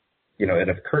 And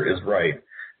if Kurt is right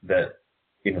that,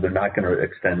 they're not going to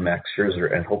extend Max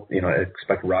Scherzer and hope,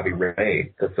 expect Robbie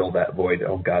Ray to fill that void.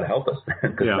 Oh, God help us.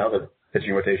 Because now the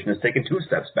pitching rotation has taken 2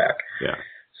 steps back. Yeah.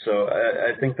 So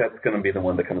I think that's going to be the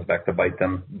one that comes back to bite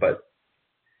them. But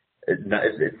it's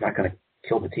not going to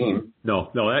kill the team. No,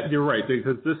 you're right,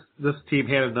 because this team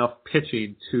had enough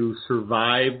pitching to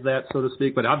survive that, so to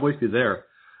speak. But I'm with you there.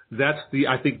 that's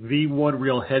I think the one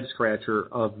real head scratcher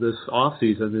of this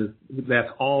offseason is that's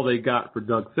all they got for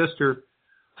Doug Fister.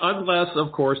 Unless,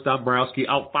 of course, Dombrowski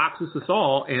outfoxes us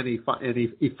all and he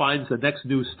finds the next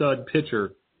new stud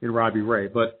pitcher in Robbie Ray.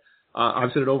 But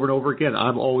I've said it over and over again.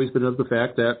 I've always been of the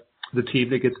fact that the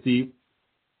team that gets the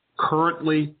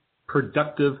currently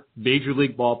productive major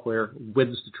league ball player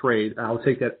wins the trade. I'll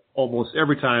take that almost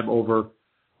every time over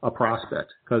a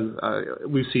prospect because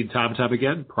we've seen time and time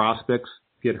again prospects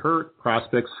get hurt,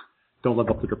 prospects don't live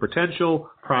up to their potential,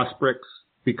 prospects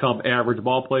become average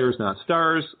ball players, not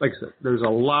stars. Like I said, there's a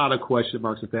lot of question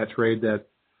marks with that trade that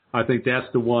I think that's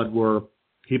the one where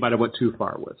he might have went too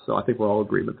far with. So I think we're all in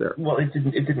agreement there. Well, it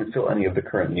didn't fill any of the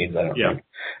current needs, I don't think.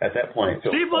 At that point,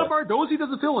 Steve Lombardozzi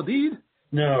doesn't fill a need.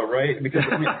 No, right? Because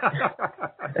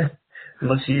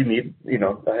unless you need,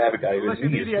 have a guy who's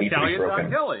needs the Italian Don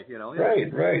Kelly,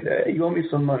 Right. You owe me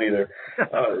some money there.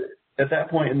 At that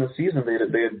point in the season,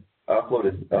 they had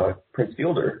offloaded Prince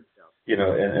Fielder.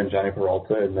 And Johnny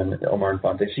Peralta and then Omar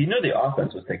Infante. So the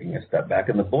offense was taking a step back,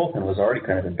 and the bullpen was already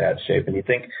kind of in bad shape. And you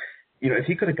think, if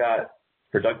he could have got,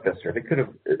 for Doug Fister, if he could have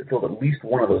filled at least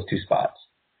one of those two spots,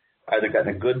 either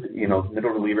gotten a good, middle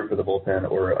reliever for the bullpen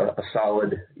or a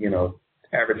solid,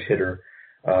 average hitter,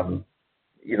 then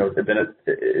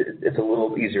it's a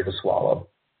little easier to swallow.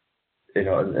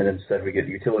 And instead we get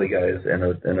utility guys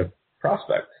and a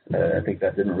prospect. I think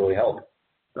that didn't really help.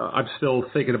 I'm still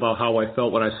thinking about how I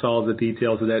felt when I saw the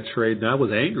details of that trade, and I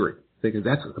was angry, thinking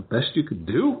that's the best you could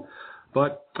do.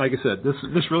 But like I said,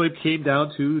 this really came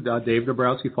down to Dave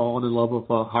Dombrowski falling in love with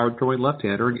a hard-throwing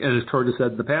left-hander. And as Tori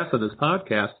said in the past on this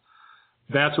podcast,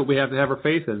 that's what we have to have our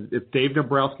faith in. If Dave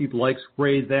Dombrowski likes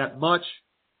Ray that much,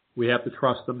 we have to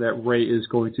trust him that Ray is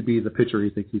going to be the pitcher he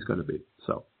thinks he's going to be.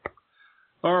 So,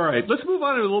 all right, let's move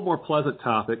on to a little more pleasant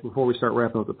topic before we start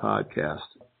wrapping up the podcast.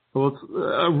 Well, it's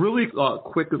a really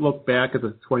quick look back at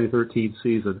the 2013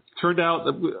 season. Turned out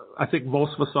that I think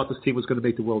most of us thought this team was going to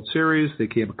make the World Series. They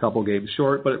came a couple games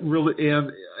short, but it really,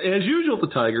 and as usual, the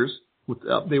Tigers,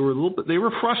 they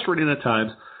were frustrating at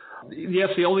times.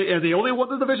 Yes, they only won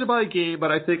the division by a game,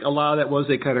 but I think a lot of that was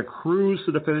they kind of cruised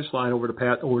to the finish line over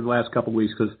the last couple of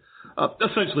weeks because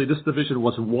essentially this division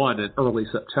was won in early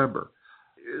September.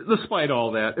 Despite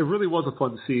all that, it really was a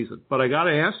fun season. But I got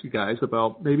to ask you guys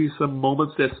about maybe some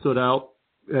moments that stood out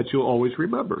that you'll always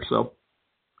remember. So,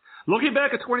 looking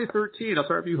back at 2013, I'll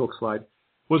start with you, Hookslide.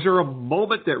 Was there a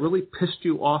moment that really pissed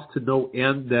you off to no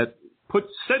end that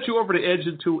sent you over the edge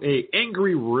into a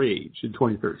angry rage in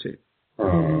 2013?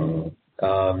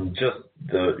 Just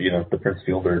the Prince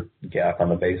Fielder gap on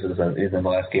the bases in the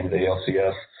last game of the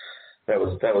ALCS. That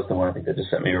was the one I think that just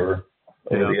sent me over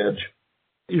the edge.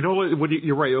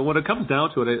 You're right. When it comes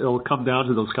down to it, it'll come down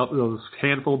to those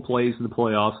handful of plays in the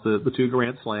playoffs, the two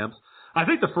grand slams. I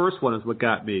think the first one is what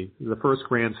got me. The first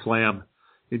grand slam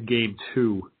in Game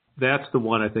 2. That's the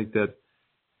one I think that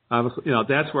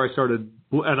that's where I started.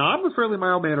 And I'm a fairly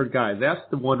mild-mannered guy. That's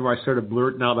the one where I started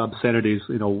blurting out obscenities.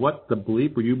 What the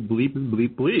bleep were you bleeping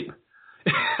bleep?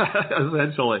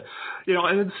 Essentially,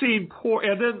 and then seeing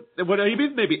and then what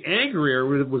even made me angrier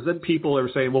was then people that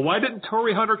were saying, well, why didn't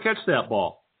Torrey Hunter catch that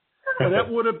ball? Well,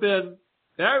 that would have been,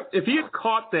 if he had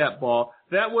caught that ball,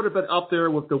 that would have been up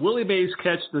there with the Willie Mays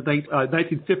catch in the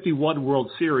 1951 World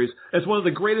Series as one of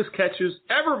the greatest catches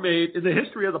ever made in the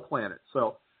history of the planet.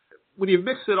 So when you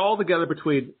mix it all together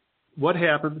between what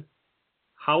happened,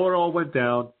 how it all went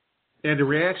down, and the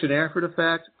reaction after the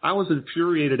fact, I was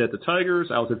infuriated at the Tigers,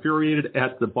 I was infuriated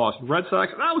at the Boston Red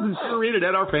Sox, and I was infuriated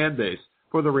at our fan base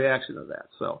for the reaction of that.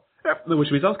 So,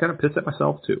 which means I was kind of pissed at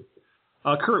myself too.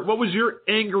 Kurt, what was your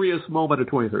angriest moment of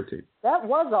 2013? That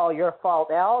was all your fault,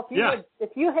 Al.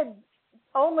 If you had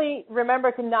only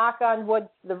remembered to knock on wood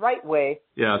the right way,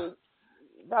 yes,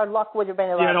 our luck would have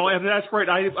been a lot. And that's right.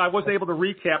 I wasn't able to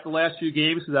recap the last few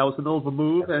games because I was in the middle of a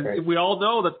move, and we all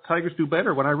know that the Tigers do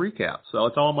better when I recap, so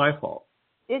it's all my fault.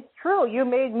 It's true. You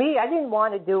made me. I didn't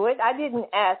want to do it. I didn't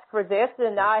ask for this,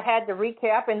 and I had to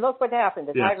recap, and look what happened.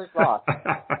 The Tigers lost.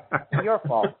 Your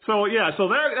fault. So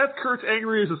that's Kurt's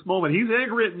angriest moment. He's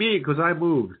angry at me because I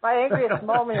moved. My angriest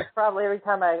moment is probably every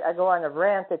time I go on a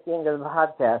rant at the end of the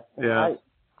podcast. Yeah.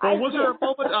 Was there a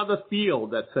moment on the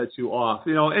field that set you off?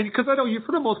 And because I know you,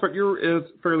 for the most part, you're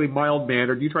fairly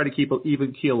mild-mannered. You try to keep an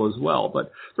even keel as well.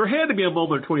 But there had to be a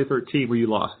moment in 2013 where you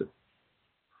lost it.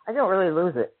 I don't really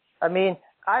lose it. I mean,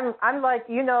 I'm like,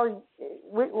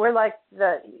 we're like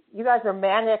you guys are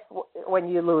manic when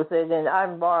you lose it, and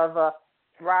I'm more of a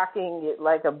rocking it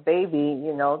like a baby,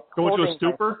 Go into a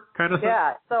stupor kind of thing?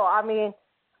 Yeah. So, I mean,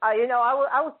 I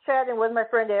was chatting with my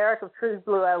friend Eric of Truth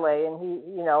Blue LA, and he,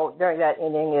 during that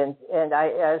inning, and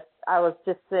I was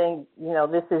just saying,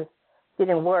 this is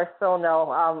getting worse. So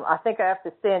no, I think I have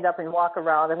to stand up and walk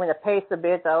around. I'm going to pace a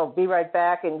bit. I'll be right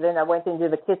back. And then I went into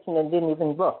the kitchen and didn't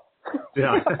even look.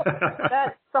 Yeah.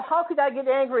 So how could I get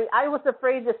angry? I was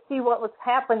afraid to see what was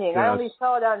happening. Yes. I only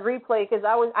saw it on replay because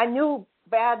I knew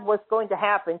bad was going to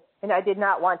happen, and I did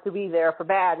not want to be there for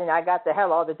bad, and I got the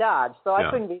hell out of Dodge. So I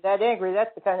couldn't be that angry.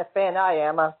 That's the kind of fan I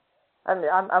am.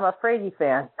 I'm a Frady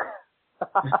fan.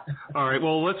 All right.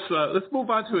 Well, let's move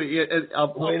on to it.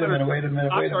 Wait a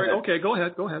minute. I'm sorry. Okay, go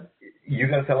ahead. You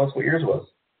got to tell us what yours was.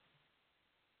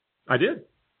 I did.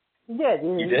 You did.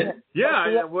 You did? Yeah.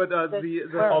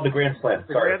 The Grand Slam.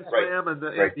 The Grand Slam and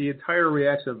the entire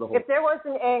reaction of the whole. If there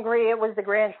wasn't angry, it was the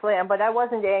Grand Slam. But I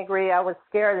wasn't angry. I was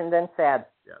scared and then sad.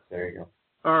 Yeah. There you go.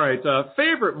 All right.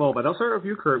 Favorite moment. I'll start with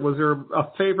you, Kurt. Was there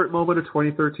a favorite moment of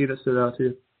 2013 that stood out to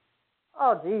you?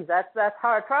 Oh, geez, that's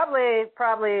hard. Probably,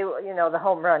 the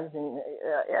home runs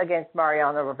against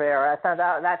Mariano Rivera.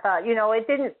 I thought,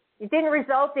 it didn't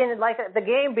result in like the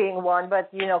game being won, but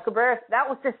Cabrera, that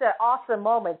was just an awesome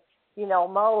moment.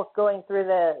 Mo going through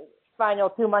the final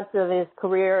 2 months of his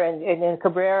career, and then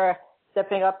Cabrera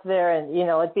stepping up there, and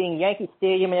it being Yankee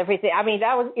Stadium and everything. I mean,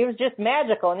 it was just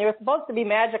magical, and it was supposed to be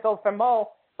magical for Mo.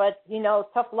 But,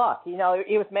 tough luck.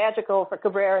 It was magical for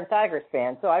Cabrera and Tigers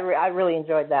fans. So I really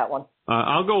enjoyed that one.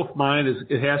 I'll go with mine.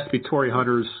 It has to be Torrey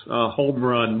Hunter's home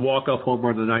run, walk-off home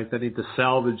run in the ninth inning to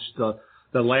salvage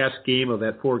the last game of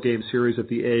that 4-game series at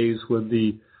the A's when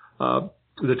the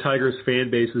Tigers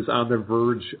fan base is on the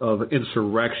verge of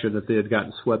insurrection that they had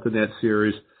gotten swept in that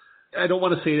series. I don't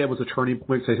want to say that was a turning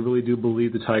point because I really do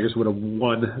believe the Tigers would have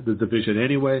won the division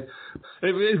anyway.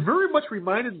 It very much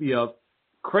reminded me of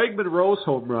Craig Monroe's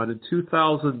home run in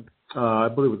 2000, I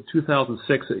believe it was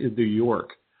 2006 in New York,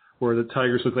 where the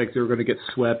Tigers looked like they were going to get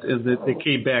swept, and they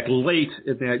came back late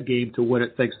in that game to win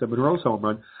it thanks to Monroe's home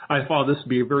run. I found this to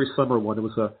be a very similar one.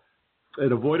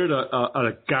 It avoided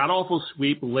a god-awful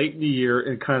sweep late in the year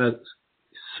and kind of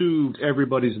soothed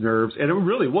everybody's nerves, and it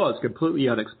really was completely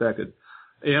unexpected.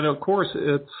 And of course,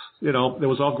 it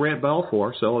was all Grant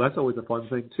Balfour, so that's always a fun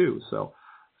thing too. So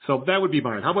that would be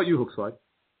mine. How about you, Hookslide?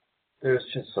 There's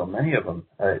just so many of them.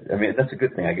 I mean, that's a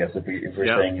good thing, I guess, if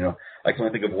we're saying, I can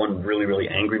only think of one really, really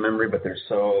angry memory, but there's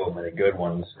so many good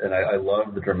ones. And I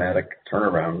love the dramatic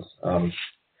turnarounds.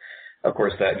 Of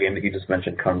course, that game that you just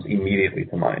mentioned comes immediately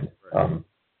to mind.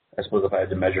 I suppose if I had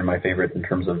to measure my favorite in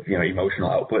terms of, emotional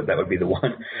output, that would be the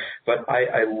one. But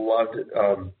I loved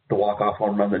the walk-off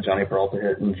home run that Johnny Peralta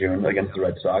hit in June against the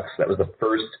Red Sox. That was the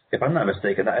first, if I'm not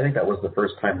mistaken, I think that was the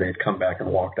first time they had come back and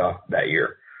walked off that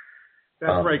year.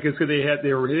 That's right, because they had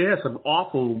some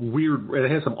awful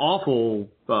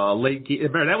late game.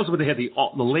 That was when they had the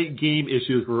late game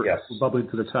issues were bubbling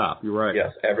to the top. You're right.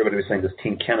 Yes, everybody was saying this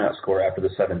team cannot score after the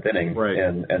 7th inning, right?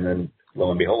 And then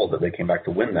lo and behold, that they came back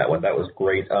to win that one. That was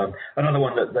great. Another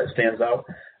one that stands out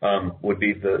would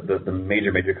be the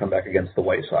major comeback against the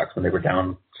White Sox when they were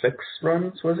down 6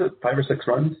 runs. Was it 5 or 6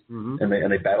 runs? Mm-hmm.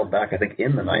 And they battled back, I think,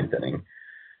 in the 9th inning.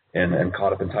 And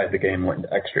caught up and tied the game, went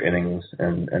into extra innings,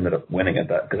 and ended up winning at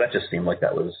that. Because that just seemed like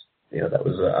that was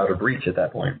out of reach at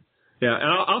that point. Yeah, and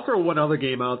I'll throw one other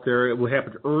game out there. It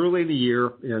happened early in the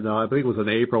year, and I think it was in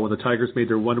April when the Tigers made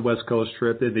their one West Coast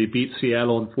trip, and they beat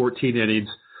Seattle in 14 innings.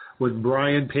 When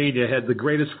Brian Pena had the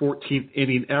greatest 14th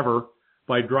inning ever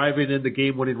by driving in the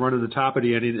game-winning run in the top of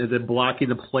the inning and then blocking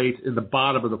the plate in the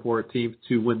bottom of the 14th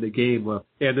to win the game.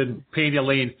 And then Pena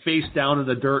laying face down in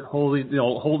the dirt, doing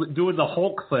the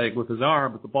Hulk thing with his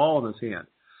arm with the ball in his hand.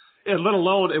 And let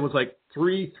alone, it was like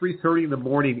 3:30 in the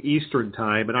morning Eastern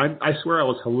time, and I swear I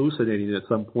was hallucinating at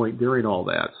some point during all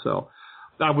that. So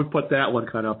I would put that one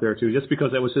kind of up there too, just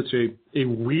because that was such a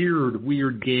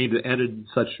weird game that ended in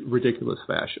such ridiculous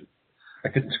fashion. I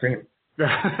couldn't scream.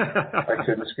 I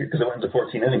couldn't scream because it went to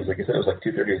 14 innings. Like I said, it was like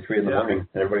 2:30 or 3 in the morning,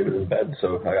 and everybody was in bed.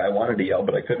 So I wanted to yell,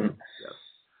 but I couldn't. Yes.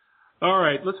 All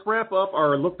right, let's wrap up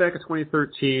our look back at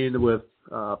 2013 with,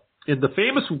 in the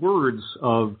famous words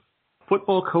of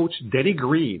football coach Denny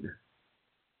Green,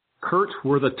 Kurt,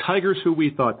 were the Tigers who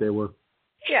we thought they were?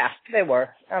 Yeah, they were.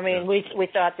 I mean, we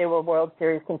thought they were World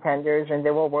Series contenders, and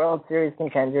they were World Series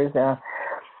contenders.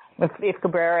 If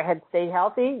Cabrera had stayed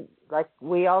healthy, like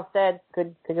we all said,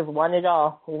 could have won it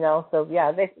all, So,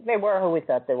 yeah, they were who we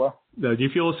thought they were. Do you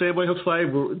feel the same way,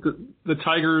 Hookslide? The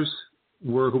Tigers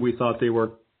were who we thought they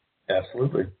were?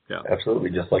 Absolutely. Yeah.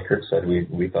 Absolutely. Just like Kurt said,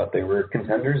 we thought they were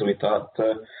contenders. We thought,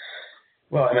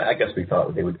 I guess we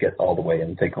thought they would get all the way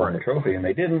and take home the trophy, and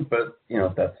they didn't, but,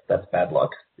 that's bad luck.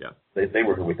 Yeah. They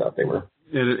were who we thought they were.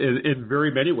 In very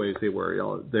many ways they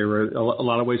were. They were a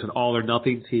lot of ways an all or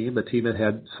nothing team, a team that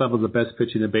had some of the best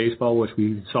pitching in baseball, which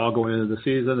we saw going into the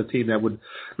season, a team that would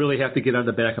really have to get on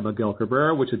the back of Miguel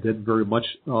Cabrera, which it did very much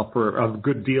for a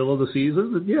good deal of the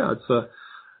season. And yeah,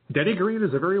 Denny Green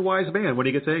is a very wise man when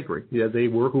he gets angry. Yeah, they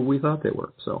were who we thought they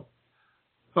were. So,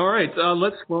 all right,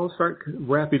 let's start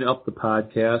wrapping up the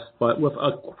podcast, but with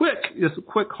a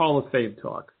quick Hall of Fame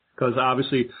talk, because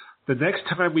obviously the next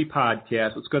time we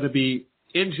podcast, it's going to be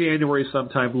in January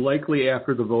sometime, likely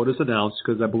after the vote is announced,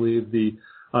 because I believe the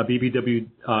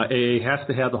BBWAA has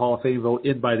to have the Hall of Fame vote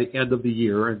in by the end of the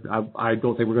year, and I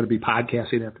don't think we're going to be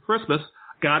podcasting after Christmas,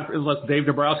 unless Dave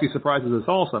Dombrowski surprises us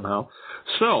all somehow.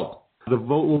 So the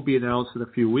vote will be announced in a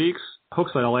few weeks.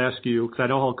 Hookslide, I'll ask you, because I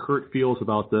know how Kurt feels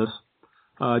about this.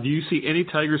 Do you see any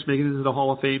Tigers making it into the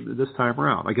Hall of Fame this time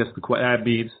around? I guess that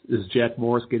means, does Jack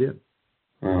Morris get in?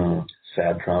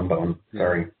 Sad trombone.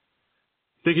 Sorry.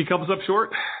 Think he comes up short?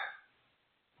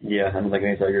 Yeah, I don't think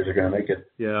any Tigers are going to make it.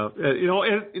 Yeah.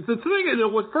 And the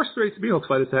thing, what frustrates me,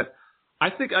 Hookslide, is that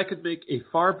I think I could make a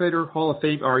far better Hall of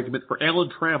Fame argument for Alan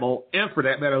Trammell and, for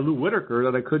that matter, Lou Whitaker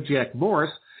than I could Jack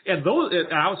Morris. And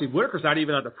obviously, Whitaker's not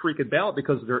even on the freaking ballot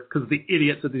because of the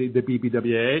idiots at the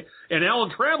BBWAA. And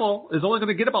Alan Trammell is only going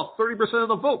to get about 30% of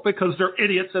the vote because they're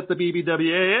idiots at the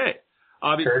BBWAA.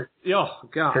 I mean, Kurt? Oh,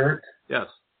 God. Kurt? Yes.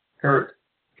 Kurt?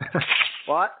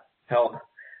 What? Help.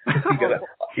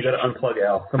 You gotta unplug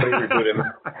Al. Somebody reboot him.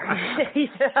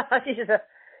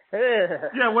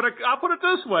 Yeah, I'll put it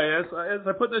this way, as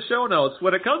I put in the show notes,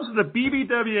 when it comes to the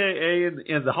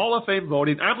BBWAA and the Hall of Fame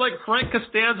voting, I'm like Frank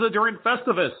Costanza during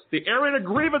Festivus. The airing of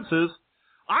grievances,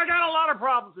 I got a lot of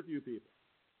problems with you people.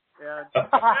 And the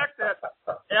fact that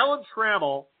Alan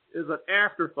Trammell is an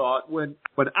afterthought when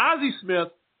Ozzie Smith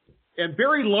and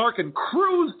Barry Larkin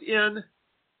cruised in,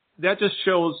 that just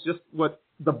shows just what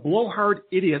the blowhard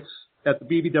idiots at the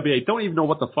BBWA don't even know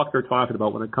what the fuck they're talking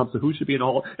about when it comes to who should be in the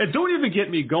Hall. And don't even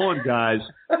get me going, guys,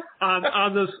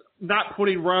 on this not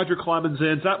putting Roger Clemens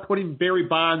in, not putting Barry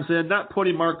Bonds in, not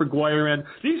putting Mark McGwire in.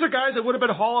 These are guys that would have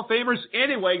been Hall of Famers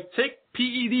anyway. Take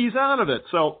PEDs out of it.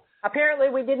 So apparently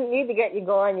we didn't need to get you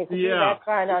going. You can do that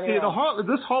fine on your own.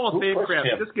 This Hall of Fame crap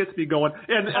just gets me going.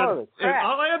 And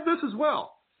I'll add this as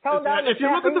well. If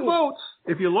you look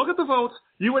at the votes,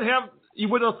 you would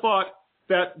have thought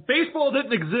that baseball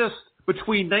didn't exist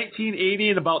between 1980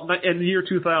 and the year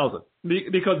 2000,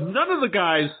 because none of the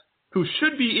guys who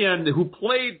should be in, who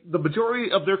played the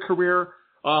majority of their career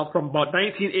from about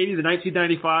 1980 to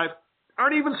 1995,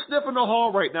 aren't even sniffing the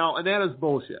hall right now, and that is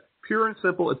bullshit. Pure and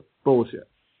simple, it's bullshit.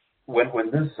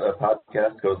 When this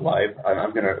podcast goes live,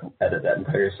 I'm going to edit that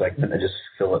entire segment and just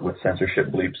fill it with censorship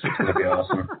bleeps. It's going to be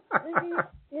awesome.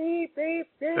 Beep, beep,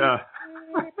 beep, yeah.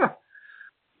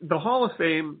 The Hall of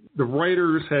Fame, the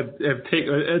writers have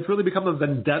taken, it's really become a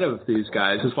vendetta of these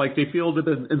guys. It's like they feel they've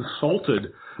been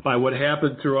insulted by what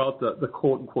happened throughout the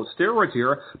quote-unquote steroids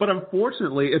era. But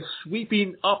unfortunately, it's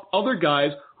sweeping up other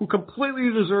guys who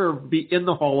completely deserve to be in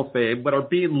the Hall of Fame, but are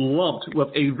being lumped with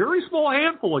a very small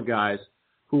handful of guys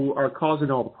who are causing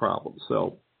all the problems.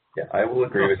 So, yeah, I will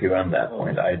agree with you on that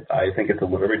point. I think it's a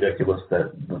little ridiculous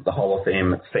that the Hall of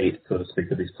Fame fate, so to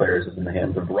speak, of these players is in the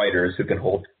hands of writers who can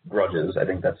hold grudges. I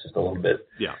think that's just a little bit.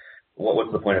 Yeah.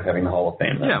 What's the point of having the Hall of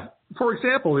Fame then? Yeah. For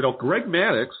example, Greg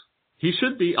Maddux, he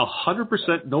should be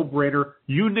 100% no-brainer,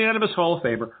 unanimous Hall of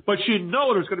Famer. But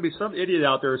there's going to be some idiot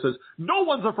out there who says, no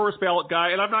one's a first ballot guy,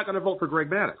 and I'm not going to vote for Greg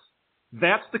Maddux.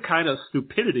 That's the kind of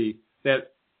stupidity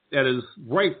that is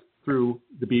rife through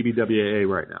the BBWAA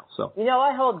right now. So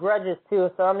I hold grudges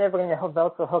too, so I'm never going to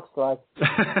vote for Hookslide.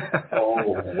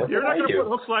 You're not going to put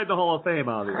Hookslide in the Hall of Fame,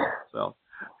 obviously. So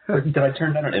did I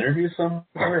turn down an interview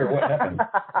somewhere, or what happened?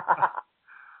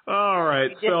 All right.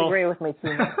 You disagree with me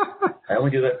too much. I only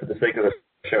do that for the sake of the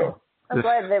show. I'm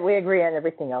glad that we agree on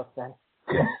everything else then.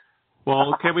 Yeah.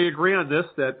 Well, can we agree on this,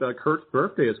 that Kurt's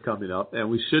birthday is coming up, and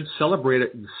we should celebrate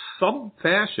it in some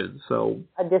fashion? So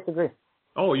I disagree.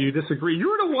 Oh, you disagree? You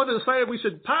were the one that decided we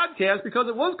should podcast because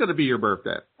it was going to be your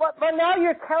birthday. But now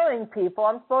you're telling people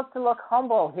I'm supposed to look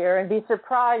humble here and be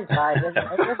surprised by this.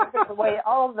 This is the way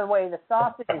the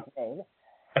sausage is made.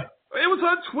 It was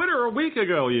on Twitter a week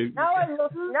ago. Now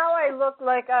I look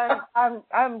like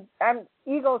I'm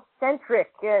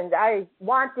egocentric, and I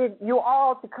wanted you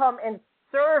all to come and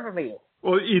serve me.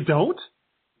 Well, you don't?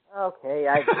 Okay,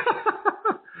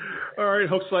 All right,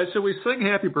 Hookslide, should we sing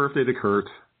happy birthday to Kurt?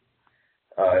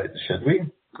 Should we?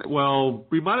 Well,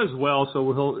 we might as well,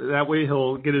 so that way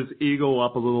he'll get his ego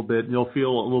up a little bit, and he'll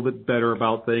feel a little bit better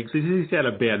about things. He's had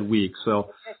a bad week, so.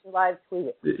 Live tweet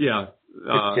it. Yeah.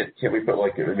 Can't we put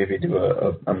like maybe do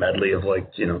a medley of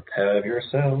like have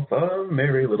yourself a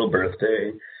merry little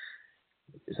birthday,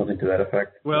 something to that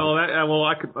effect? Well,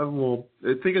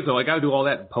 the thing is though, I got to do all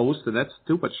that in post, and that's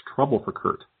too much trouble for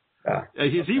Kurt.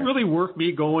 Is he really worth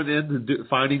me going in and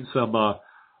finding some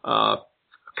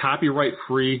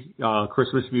copyright-free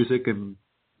Christmas music and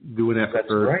doing that? That's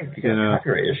right. You got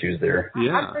copyright issues there.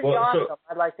 Yeah. I'm pretty awesome,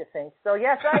 I'd like to think. So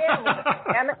yes, I am.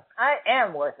 I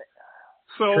am worth it.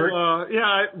 So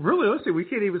really, listen, we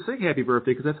can't even sing "Happy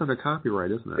Birthday" because that's under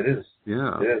copyright, isn't it? It is.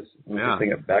 Yeah. It is. We can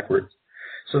sing it backwards.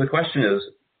 So the question is,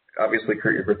 obviously,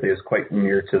 Kurt, your birthday is quite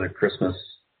near to the Christmas,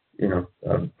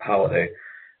 holiday.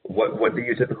 What do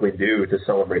you typically do to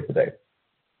celebrate the day?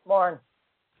 Mourn.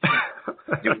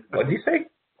 What do you say?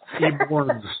 He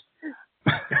mourns.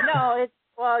 No, it's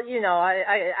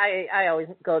I always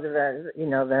go to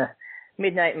the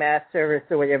midnight mass service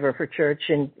or whatever for church,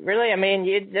 and really, I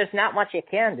mean, there's not much you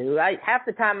can do. Half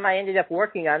the time I ended up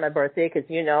working on my birthday because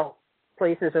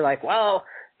places are like, well,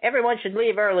 everyone should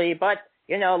leave early, but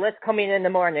let's come in the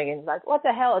morning. And like, what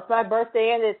the hell? It's my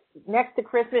birthday and it's next to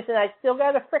Christmas, and I still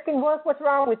got to frickin' work. What's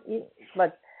wrong with you?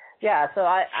 But yeah, so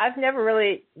I've never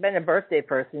really been a birthday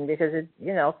person because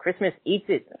Christmas eats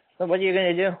it. So what are you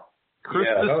gonna do?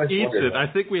 Christmas eats it. I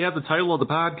think we have the title of the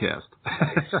podcast.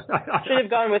 Should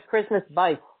have gone with Christmas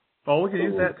bites. Oh, we can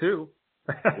use that too.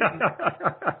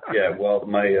 Yeah, well,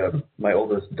 my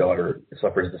oldest daughter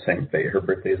suffers the same fate. Her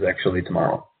birthday is actually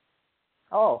tomorrow.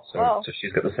 Oh, so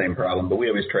she's got the same problem. But we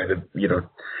always try to,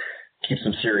 keep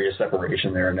some serious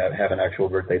separation there and have an actual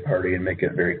birthday party and make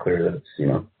it very clear that it's,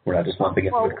 we're not just lumping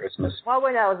it with Christmas. Well,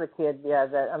 when I was a kid, yeah,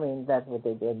 that's what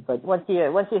they did. But once you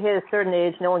hit a certain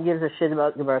age, no one gives a shit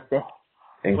about your birthday.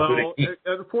 Well,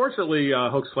 unfortunately,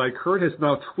 Hookslide, Kurt has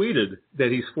now tweeted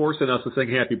that he's forcing us to sing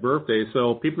Happy Birthday,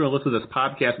 so people are going to listen to this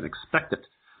podcast and expect it.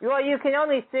 Well, you can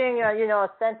only sing, a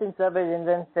sentence of it and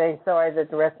then say, sorry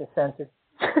that the rest is censored.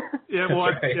 Yeah,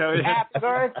 well, Happy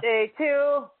birthday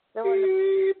to... All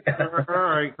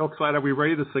right, Hookslide, are we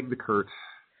ready to sing to Kurt?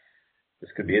 This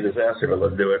could be a disaster, but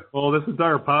let's do it. Well, this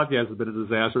entire podcast has been a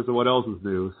disaster, so what else is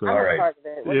new? So, I'm all right. part of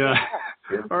it. Yeah.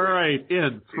 All right,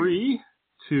 in 3,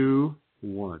 2,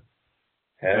 1.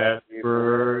 Happy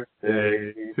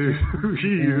birthday to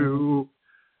you.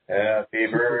 Happy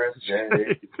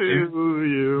birthday to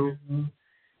you.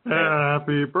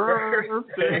 Happy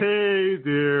birthday,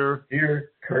 dear.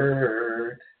 Dear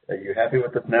Kurt. Are you happy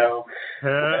with us now?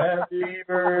 Happy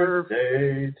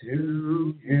birthday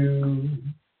to you.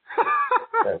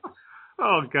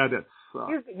 Oh, God, that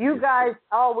sucks. You guys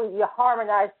you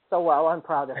harmonize so well. I'm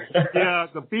proud of you. Yeah,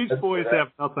 the Beach Boys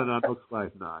have nothing on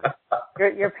Hookslide 9.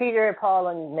 You're Peter, Paul,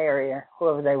 and Mary, or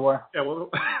whoever they were. Yeah, well,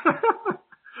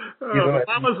 the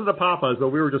Mamas and the Papas, but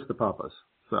we were just the Papas.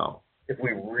 So if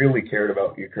we really cared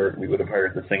about you, Kurt, we would have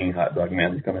hired the singing hot dog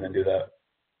man to come in and do that.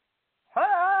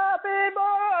 Happy birthday!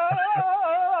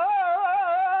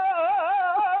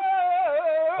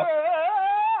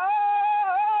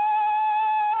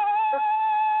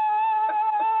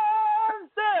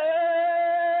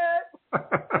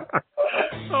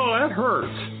 Oh, that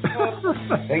hurts.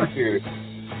 Thank you.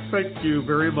 Thank you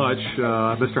very much,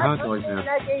 Mr. Hotdog Man.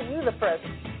 I gave you the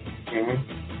present.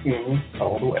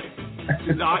 All the way.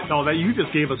 No, that you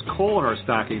just gave us coal in our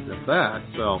stockings at that,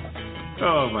 so...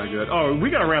 Oh, my God. Oh,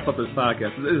 we got to wrap up this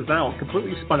podcast. It is now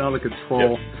completely spun out of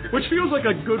control, which feels like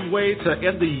a good way to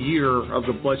end the year of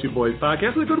the Bless You Boys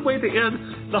podcast. It's a good way to end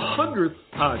the 100th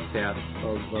podcast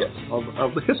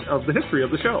of the history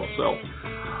of the show. So,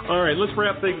 all right, let's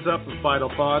wrap things up with final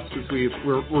thoughts since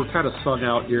we're kind of sung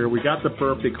out here. We got the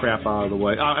birthday crap out of the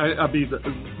way. I mean,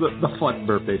 the fun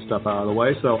birthday stuff out of the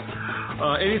way. So,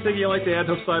 anything you'd like to add,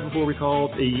 Hookslide, before we call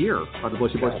it a year on the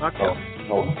Bless You Boys podcast?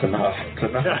 Oh, it's enough. It's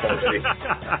enough already.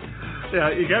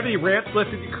 Yeah, you got any rants left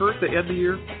in you, Kurt, to end the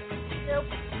year? Nope.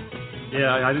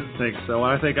 Yeah, I didn't think so.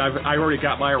 I think I already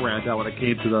got my rant out when it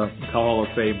came to the Hall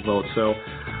of Fame vote. So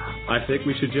I think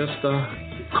we should just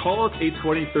call it a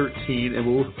 2013, and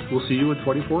we'll see you in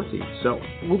 2014. So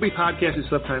we'll be podcasting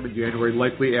sometime in January,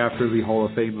 likely after the Hall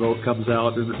of Fame vote comes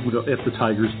out, and if the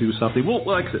Tigers do something. Well,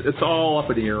 like I said, it's all up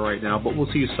in the air right now, but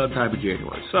we'll see you sometime in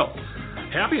January. So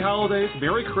happy holidays,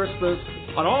 Merry Christmas,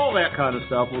 and all that kind of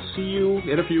stuff. We'll see you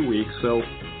in a few weeks. So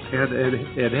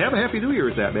and have a Happy New Year,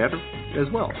 as that matter, as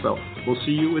well. So we'll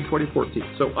see you in 2014.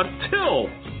 So until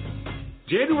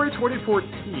January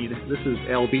 2014, this is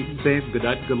Al Beaton saying good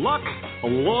night and good luck,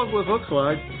 along with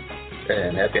Hookslide.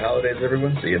 And happy holidays,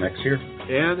 everyone. See you next year.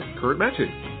 And Kurt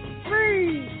mentioned.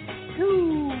 3,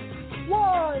 2,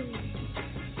 1.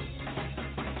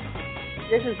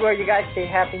 This is where you guys say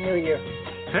Happy New Year.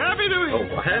 Happy New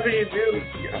Year! Oh, Happy New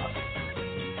Year!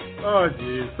 Oh,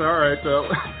 jeez. All right. So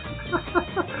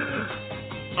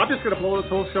I'm just going to blow this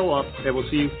whole show up, and we'll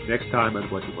see you next time on the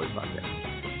Blessed Boys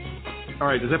Podcast. All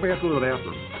right. Does everybody have to go to the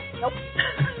bathroom? Nope.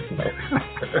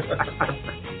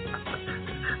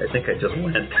 I think I just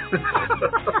went.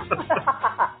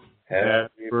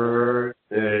 Happy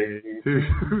birthday to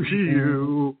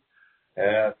you.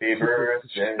 Happy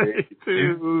birthday to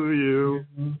you.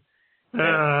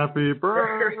 Happy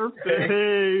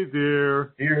birthday,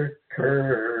 dear. Dear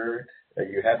Kurt. Are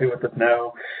you happy with us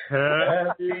now?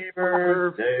 Happy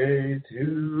birthday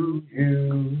to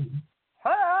you.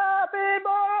 Happy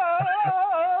birthday.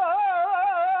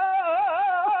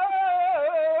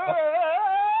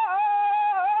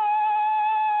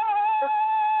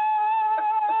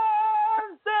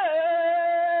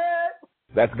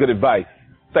 That's good advice.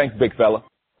 Thanks, big fella.